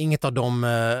 Inget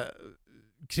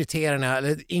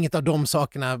av de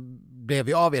sakerna blev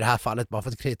ju av i det här fallet bara för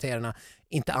att kriterierna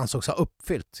inte ansågs ha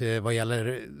uppfyllt vad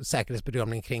gäller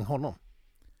säkerhetsbedömning kring honom.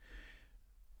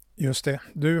 Just det.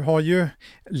 Du har ju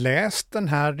läst den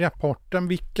här rapporten.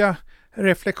 Vilka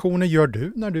reflektioner gör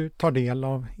du när du tar del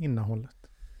av innehållet?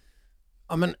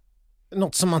 Ja, men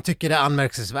något som man tycker är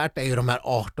anmärkningsvärt är ju de här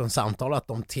 18 samtal, att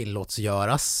de tillåts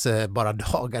göras bara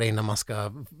dagar innan man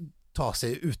ska ta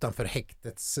sig utanför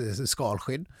häktets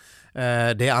skalskydd.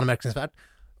 Det är anmärkningsvärt.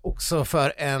 Också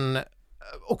för en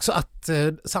också att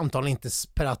samtalen inte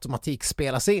per automatik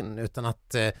spelas in utan att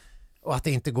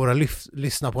det inte går att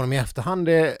lyssna på dem i efterhand.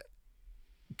 Det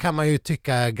kan man ju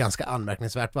tycka är ganska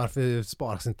anmärkningsvärt. Varför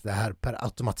sparas inte det här per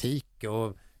automatik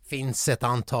och finns ett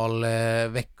antal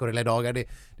veckor eller dagar?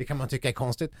 Det kan man tycka är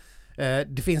konstigt.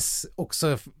 Det finns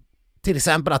också till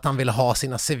exempel att han ville ha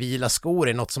sina civila skor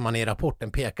i något som man i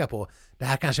rapporten pekar på. Det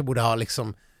här kanske borde ha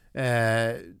liksom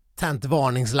tänt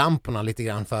varningslamporna lite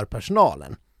grann för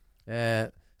personalen.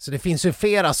 Så det finns ju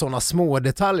flera sådana små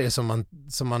detaljer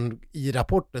som man i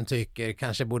rapporten tycker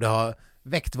kanske borde ha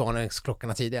väckt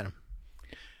varningsklockorna tidigare.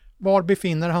 Var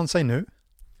befinner han sig nu?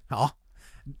 Ja,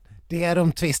 det är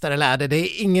de tvistade lärde.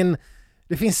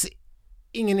 Det finns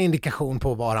ingen indikation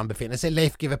på var han befinner sig.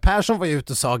 Leif GW Persson var ju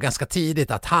ute och sa ganska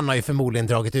tidigt att han har ju förmodligen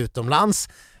dragit utomlands.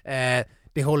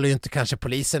 Det håller ju inte kanske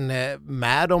polisen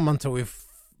med om.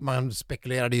 Man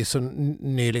spekulerade ju så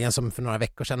nyligen som för några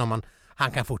veckor sedan om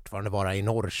han kan fortfarande vara i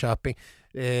Norrköping.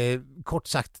 Kort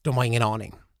sagt, de har ingen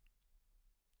aning.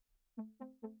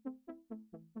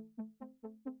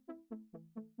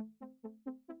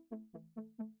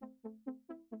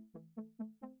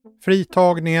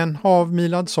 Fritagningen av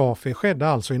Milad Safi skedde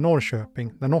alltså i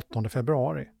Norrköping den 8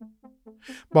 februari.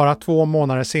 Bara 2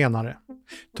 månader senare,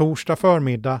 torsdag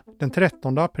förmiddag den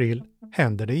 13 april,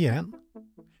 händer det igen.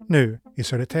 Nu i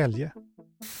Södertälje.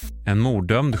 En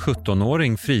morddömd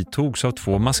 17-åring fritogs av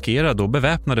 2 maskerade och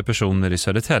beväpnade personer i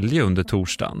Södertälje under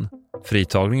torsdagen.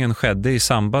 Fritagningen skedde i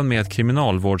samband med att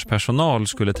kriminalvårdspersonal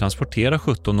skulle transportera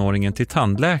 17-åringen till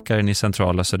tandläkaren i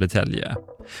centrala Södertälje.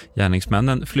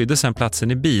 Gärningsmännen flydde sedan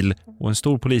platsen i bil och en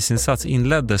stor polisinsats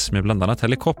inleddes med bland annat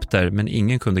helikopter, men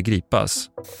ingen kunde gripas.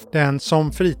 Den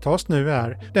som fritas nu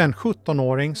är den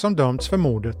 17-åring som dömts för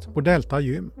mordet på Delta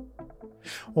Gym.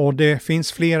 Och det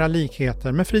finns flera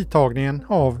likheter med fritagningen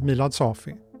av Milad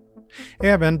Safi.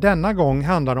 Även denna gång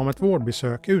handlar det om ett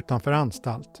vårdbesök utanför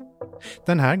anstalt.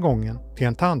 Den här gången till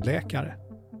en tandläkare.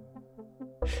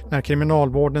 När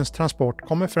kriminalvårdens transport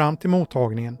kommer fram till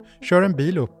mottagningen kör en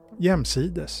bil upp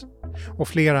jämsides och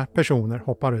flera personer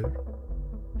hoppar ur.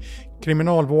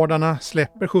 Kriminalvårdarna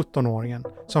släpper 17-åringen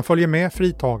som följer med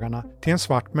fritagarna till en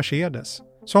svart Mercedes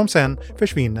som sen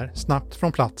försvinner snabbt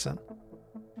från platsen.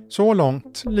 Så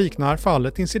långt liknar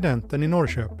fallet incidenten i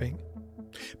Norrköping.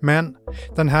 Men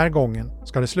den här gången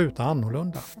ska det sluta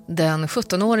annorlunda. Den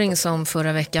 17-åring som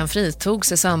förra veckan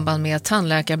fritogs i samband med ett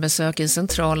tandläkarbesök i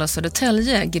centrala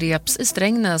Södertälje greps i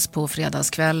Strängnäs på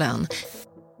fredagskvällen.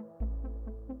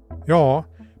 Ja,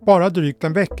 bara drygt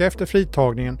en vecka efter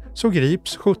fritagningen så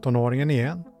grips 17-åringen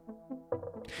igen.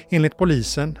 Enligt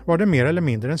polisen var det mer eller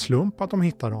mindre en slump att de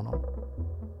hittade honom.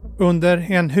 Under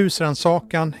en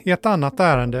husrannsakan i ett annat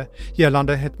ärende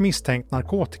gällande ett misstänkt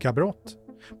narkotikabrott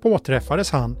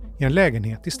påträffades han i en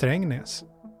lägenhet i Strängnäs.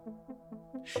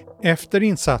 Efter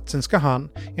insatsen ska han,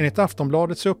 enligt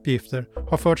Aftonbladets uppgifter,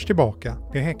 ha förts tillbaka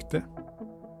till häkte.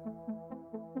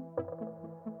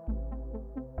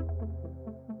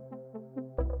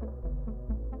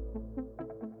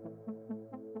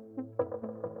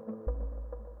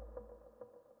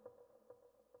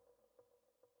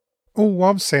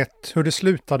 Oavsett hur det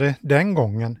slutade den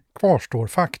gången kvarstår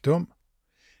faktum.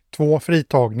 2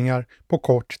 fritagningar på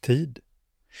kort tid.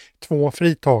 2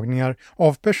 fritagningar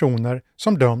av personer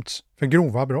som dömts för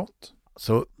grova brott.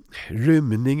 Så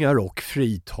rymningar och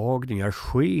fritagningar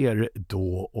sker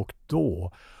då och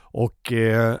då. Och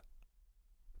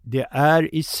det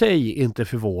är i sig inte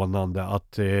förvånande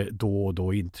att då och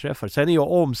då inträffar. Sen är ju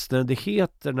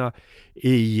omständigheterna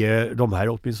i de här,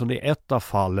 åtminstone i ett av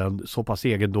fallen, så pass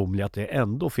egendomliga att det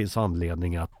ändå finns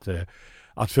anledning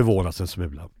att förvånas en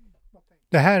smula.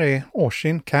 Det här är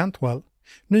Oshin Cantwell,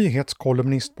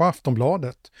 nyhetskolumnist på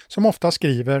Aftonbladet, som ofta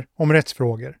skriver om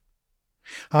rättsfrågor.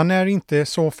 Han är inte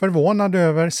så förvånad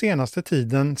över senaste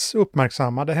tidens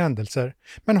uppmärksammade händelser,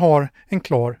 men har en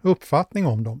klar uppfattning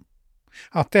om dem.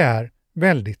 Att det är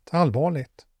väldigt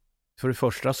allvarligt. För det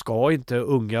första ska inte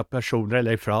unga personer,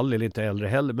 eller för all eller inte äldre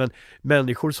heller, men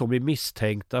människor som är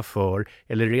misstänkta för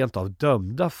eller rent av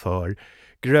dömda för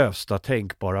grövsta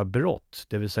tänkbara brott,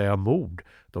 det vill säga mord,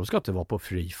 de ska inte vara på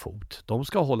fri fot. De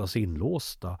ska hållas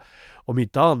inlåsta. Om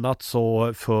inte annat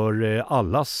så för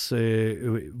allas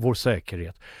vår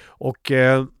säkerhet. Och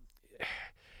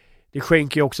det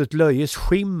skänker också ett löjes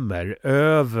skimmer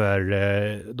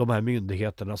över de här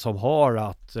myndigheterna som har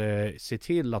att se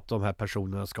till att de här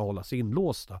personerna ska hållas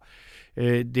inlåsta.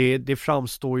 Det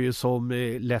framstår ju som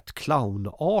lätt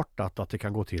clownartat att det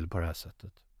kan gå till på det här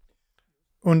sättet.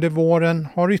 Under våren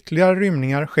har ytterligare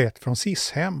rymningar skett från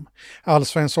SIS-hem,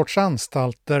 alltså en sorts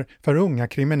anstalter för unga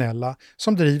kriminella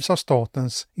som drivs av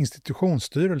statens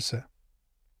institutionsstyrelse.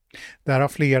 Där har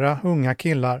flera unga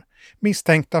killar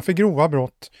misstänkta för grova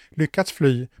brott lyckats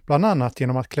fly bland annat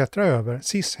genom att klättra över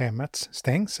SIS-hemmets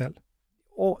stängsel.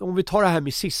 Och om vi tar det här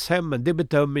med SIS-hemmen, det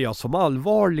bedömer jag som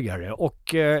allvarligare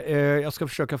och jag ska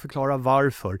försöka förklara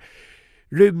varför.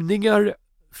 Rymningar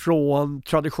från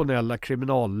traditionella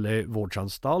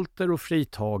kriminalvårdsanstalter och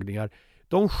fritagningar,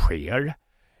 de sker,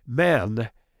 men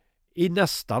i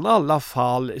nästan alla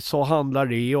fall så handlar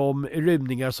det om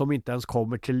rymningar som inte ens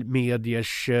kommer till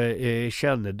mediers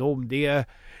kännedom. Det är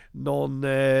någon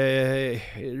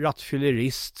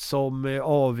rattfyllerist som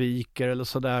avviker eller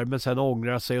sådär, men sen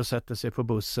ångrar sig och sätter sig på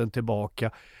bussen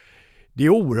tillbaka. Det är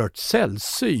oerhört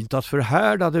sällsynt att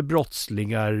förhärdade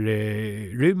brottslingar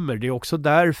rymmer. Det är också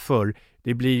därför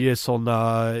det blir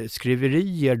sådana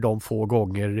skriverier de få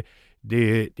gånger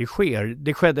det sker.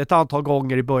 Det skedde ett antal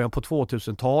gånger i början på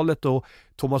 2000-talet och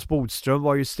Thomas Bodström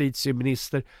var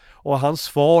justitieminister och hans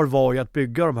svar var ju att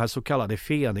bygga de här så kallade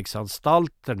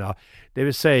Fenixanstalterna, det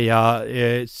vill säga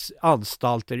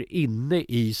anstalter inne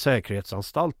i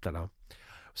säkerhetsanstalterna.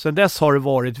 Sen dess har det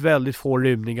varit väldigt få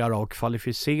rymningar av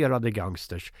kvalificerade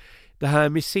gangsters. Det här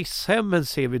med SIS-hemmen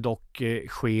ser vi dock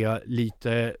ske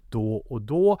lite då och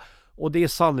då. Och det är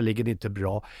sannoliken inte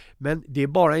bra. Men det är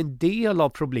bara en del av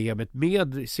problemet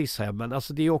med SIS-hemmen.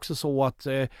 Alltså det är också så att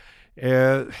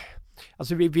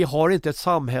alltså vi har inte ett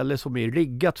samhälle som är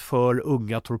riggat för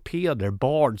unga torpeder,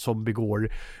 barn som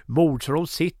begår mord. Så de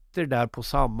sitter där på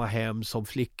samma hem som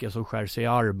flickor som skär sig i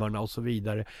armarna och så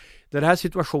vidare. Den här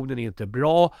situationen är inte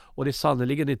bra och det är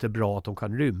sannoliken inte bra att de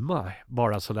kan rymma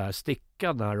bara sådär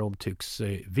sticka när de tycks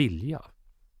vilja.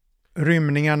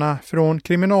 Rymningarna från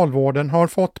kriminalvården har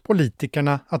fått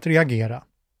politikerna att reagera.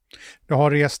 Det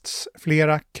har rests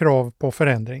flera krav på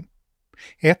förändring.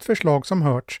 Ett förslag som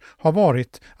hörts har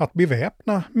varit att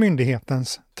beväpna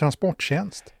myndighetens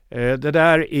transporttjänst. Det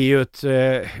där är ju ett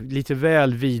lite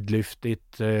väl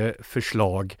vidlyftigt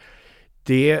förslag.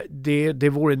 Det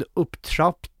vore en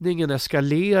upptrappning, en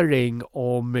eskalering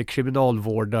om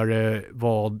kriminalvårdare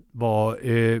var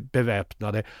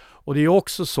beväpnade. Och det är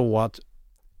också så att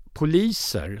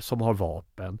poliser som har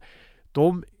vapen,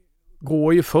 de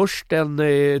går ju först en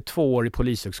 2-årig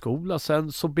polishögskola,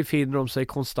 sen så befinner de sig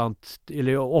konstant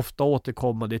eller ofta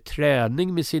återkommande i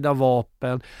träning med sina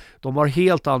vapen. De har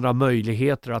helt andra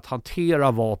möjligheter att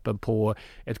hantera vapen på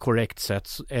ett korrekt sätt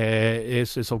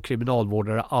som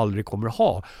kriminalvårdare aldrig kommer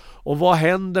ha. Och vad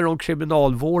händer om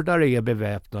kriminalvårdare är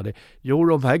beväpnade? Jo,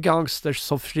 de här gangsters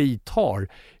som fritar,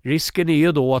 risken är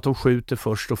ju då att de skjuter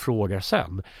först och frågar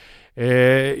sen.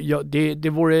 Det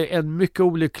vore en mycket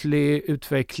olycklig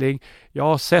utveckling. Jag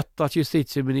har sett att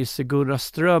justitieminister Gunnar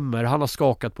Strömmer, han har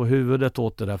skakat på huvudet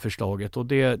åt det där förslaget och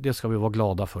det ska vi vara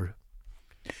glada för.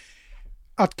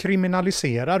 Att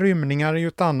kriminalisera rymningar är ju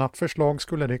ett annat förslag.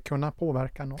 Skulle det kunna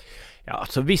påverka något? Ja,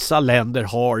 alltså vissa länder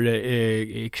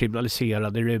har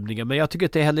kriminaliserade rymningar, men jag tycker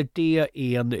inte heller det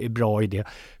är en bra idé.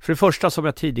 För det första, som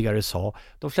jag tidigare sa,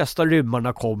 de flesta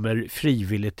rymmarna kommer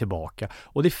frivilligt tillbaka.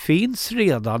 Och det finns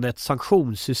redan ett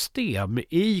sanktionssystem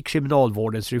i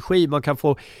kriminalvårdens regi. Man kan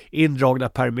få indragna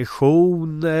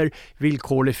permissioner,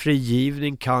 villkorlig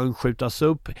frigivning kan skjutas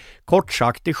upp. Kort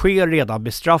sagt, det sker redan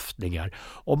bestraffningar.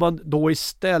 Om man då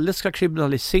istället ska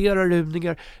kriminalisera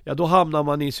rymningar, ja då hamnar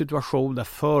man i en situation där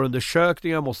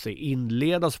förundersökningar måste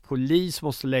inledas, polis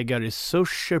måste lägga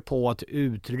resurser på att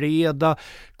utreda.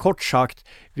 Kort sagt,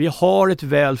 vi har ett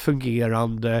väl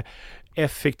fungerande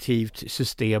effektivt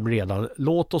system redan.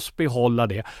 Låt oss behålla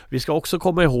det. Vi ska också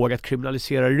komma ihåg att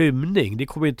kriminalisera rymning, det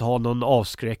kommer inte ha någon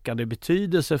avskräckande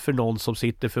betydelse för någon som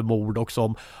sitter för mord och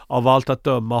som av allt att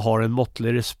döma har en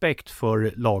måttlig respekt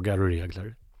för lagar och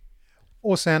regler.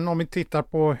 Och sen om vi tittar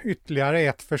på ytterligare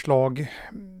ett förslag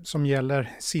som gäller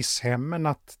SIS-hemmen,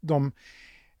 att de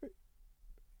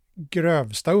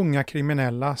grövsta unga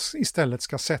kriminella istället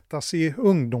ska sättas i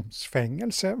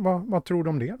ungdomsfängelse. Vad tror du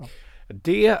om det då?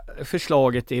 Det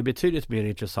förslaget är betydligt mer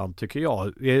intressant tycker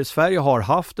jag. Sverige har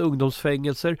haft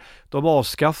ungdomsfängelser. De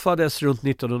avskaffades runt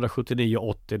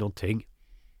 1979-80 någonting.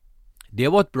 Det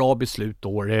var ett bra beslut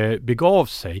då det begav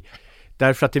sig.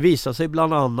 Därför att det visade sig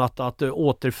bland annat att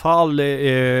återfall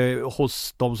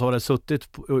hos de som hade suttit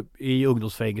i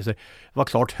ungdomsfängelse var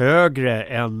klart högre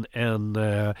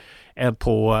än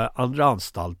på andra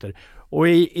anstalter. Och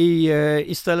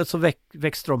istället så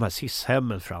växte de här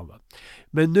SIS-hemmen fram.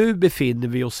 Men nu befinner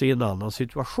vi oss i en annan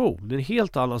situation, en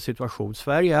helt annan situation.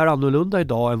 Sverige är annorlunda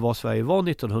idag än vad Sverige var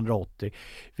 1980.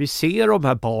 Vi ser de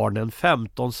här barnen,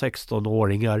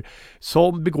 15-16-åringar,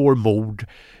 som begår mord,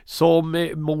 som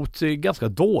mot ganska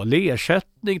dålig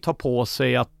ersättning tar på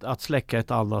sig att släcka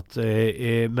ett annat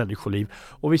människoliv.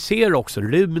 Och vi ser också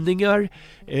rymningar.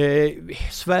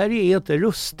 Sverige är inte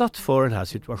rustat för den här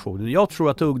situationen. Jag tror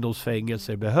att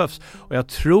ungdomsfängelser behövs, och jag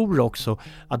tror också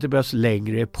att det behövs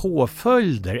längre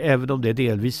påföljder, även om det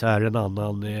delvis är en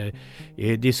annan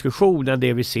diskussion än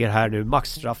det vi ser här nu.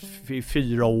 Maxstraff i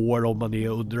 4 år om man är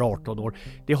under 18 år.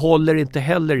 Det håller inte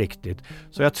heller riktigt.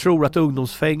 Så jag tror att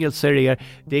ungdomsfängelser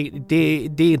det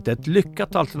är inte ett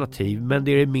lyckat alternativ, men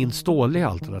det är det minst dåliga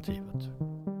alternativet.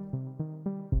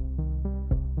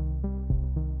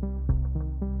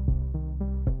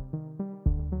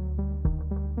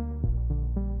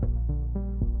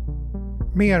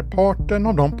 Merparten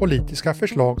av de politiska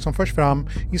förslag som förs fram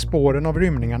i spåren av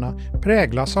rymningarna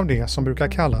präglas av det som brukar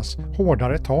kallas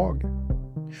hårdare tag.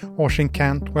 Orsin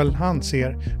Cantwell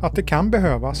anser att det kan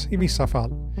behövas i vissa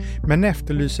fall, men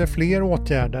efterlyser fler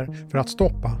åtgärder för att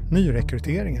stoppa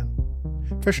nyrekryteringen.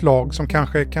 Förslag som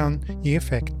kanske kan ge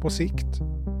effekt på sikt.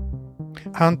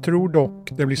 Han tror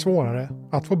dock det blir svårare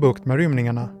att få bukt med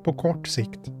rymningarna på kort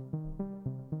sikt.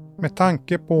 Med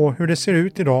tanke på hur det ser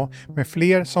ut idag med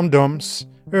fler som döms,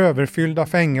 överfyllda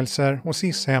fängelser och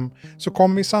SIS-hem, så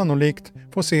kommer vi sannolikt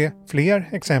få se fler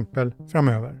exempel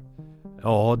framöver.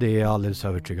 Ja, det är jag alldeles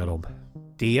övertygad om.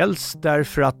 Dels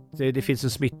därför att det finns en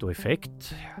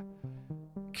smittoeffekt.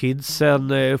 Kidsen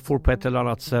får på ett eller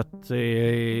annat sätt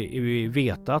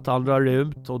veta att andra har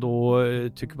rymt, och då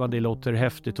tycker man det låter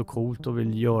häftigt och coolt och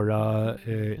vill göra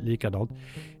likadant.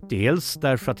 Dels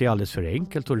därför att det är alldeles för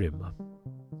enkelt att rymma.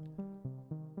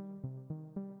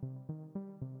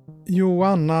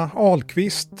 Johanna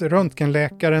Ahlqvist,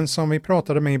 röntgenläkaren som vi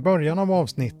pratade med i början av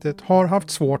avsnittet, har haft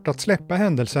svårt att släppa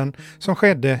händelsen som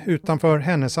skedde utanför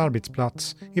hennes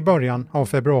arbetsplats i början av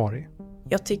februari.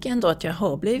 Jag tycker ändå att jag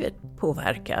har blivit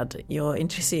påverkad. Jag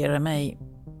intresserar mig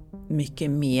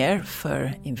mycket mer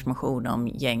för information om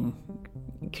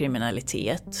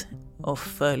gängkriminalitet och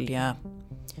följa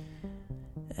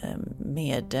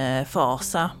med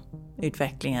fasa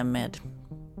utvecklingen med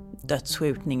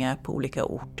dödsskjutningar på olika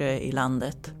orter i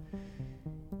landet.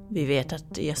 Vi vet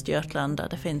att i Östergötland där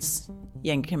det finns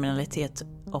gängkriminalitet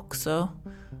också,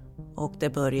 och det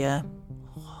börjar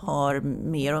ha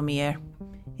mer och mer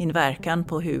inverkan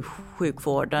på hur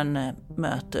sjukvården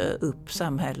möter upp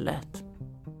samhället.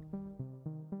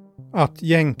 Att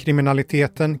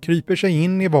gängkriminaliteten kryper sig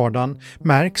in i vardagen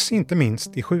märks inte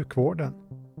minst i sjukvården.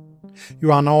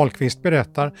 Johanna Ahlqvist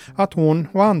berättar att hon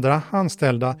och andra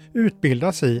anställda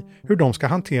utbildas i hur de ska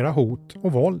hantera hot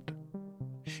och våld.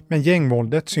 Men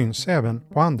gängvåldet syns även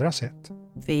på andra sätt.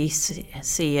 Vi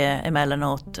ser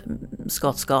emellanåt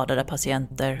skottskadade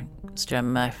patienter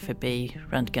strömmar förbi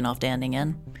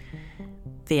röntgenavdelningen.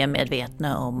 Vi är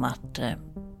medvetna om att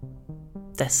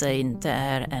dessa inte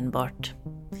är enbart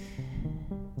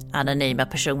anonyma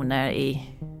personer i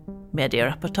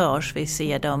medierapportage. Vi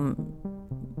ser dem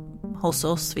hos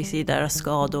oss, vi ser deras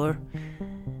skador.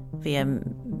 Vi är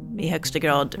i högsta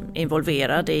grad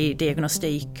involverade i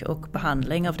diagnostik och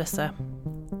behandling av dessa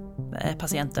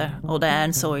patienter. Och det är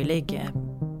en sorglig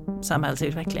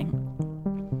samhällsutveckling.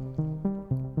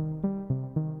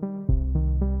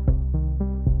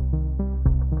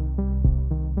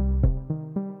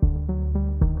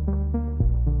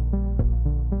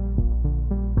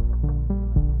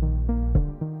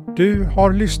 Du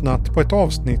har lyssnat på ett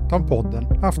avsnitt av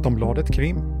podden Aftonbladet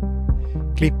Krim.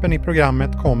 Klippen i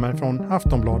programmet kommer från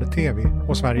Aftonbladet TV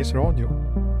och Sveriges Radio.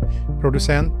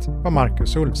 Producent var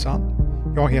Marcus Ulfsand.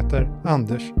 Jag heter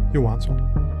Anders Johansson.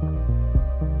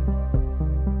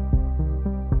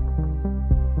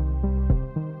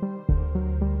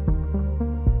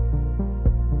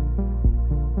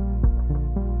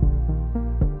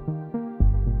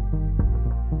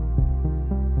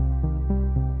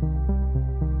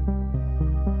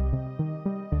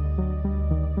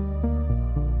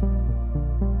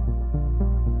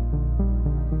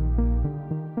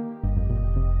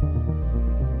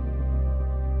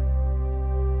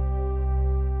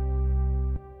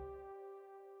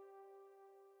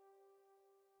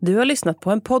 Du har lyssnat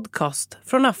på en podcast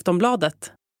från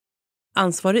Aftonbladet.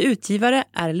 Ansvarig utgivare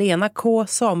är Lena K.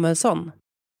 Samuelsson.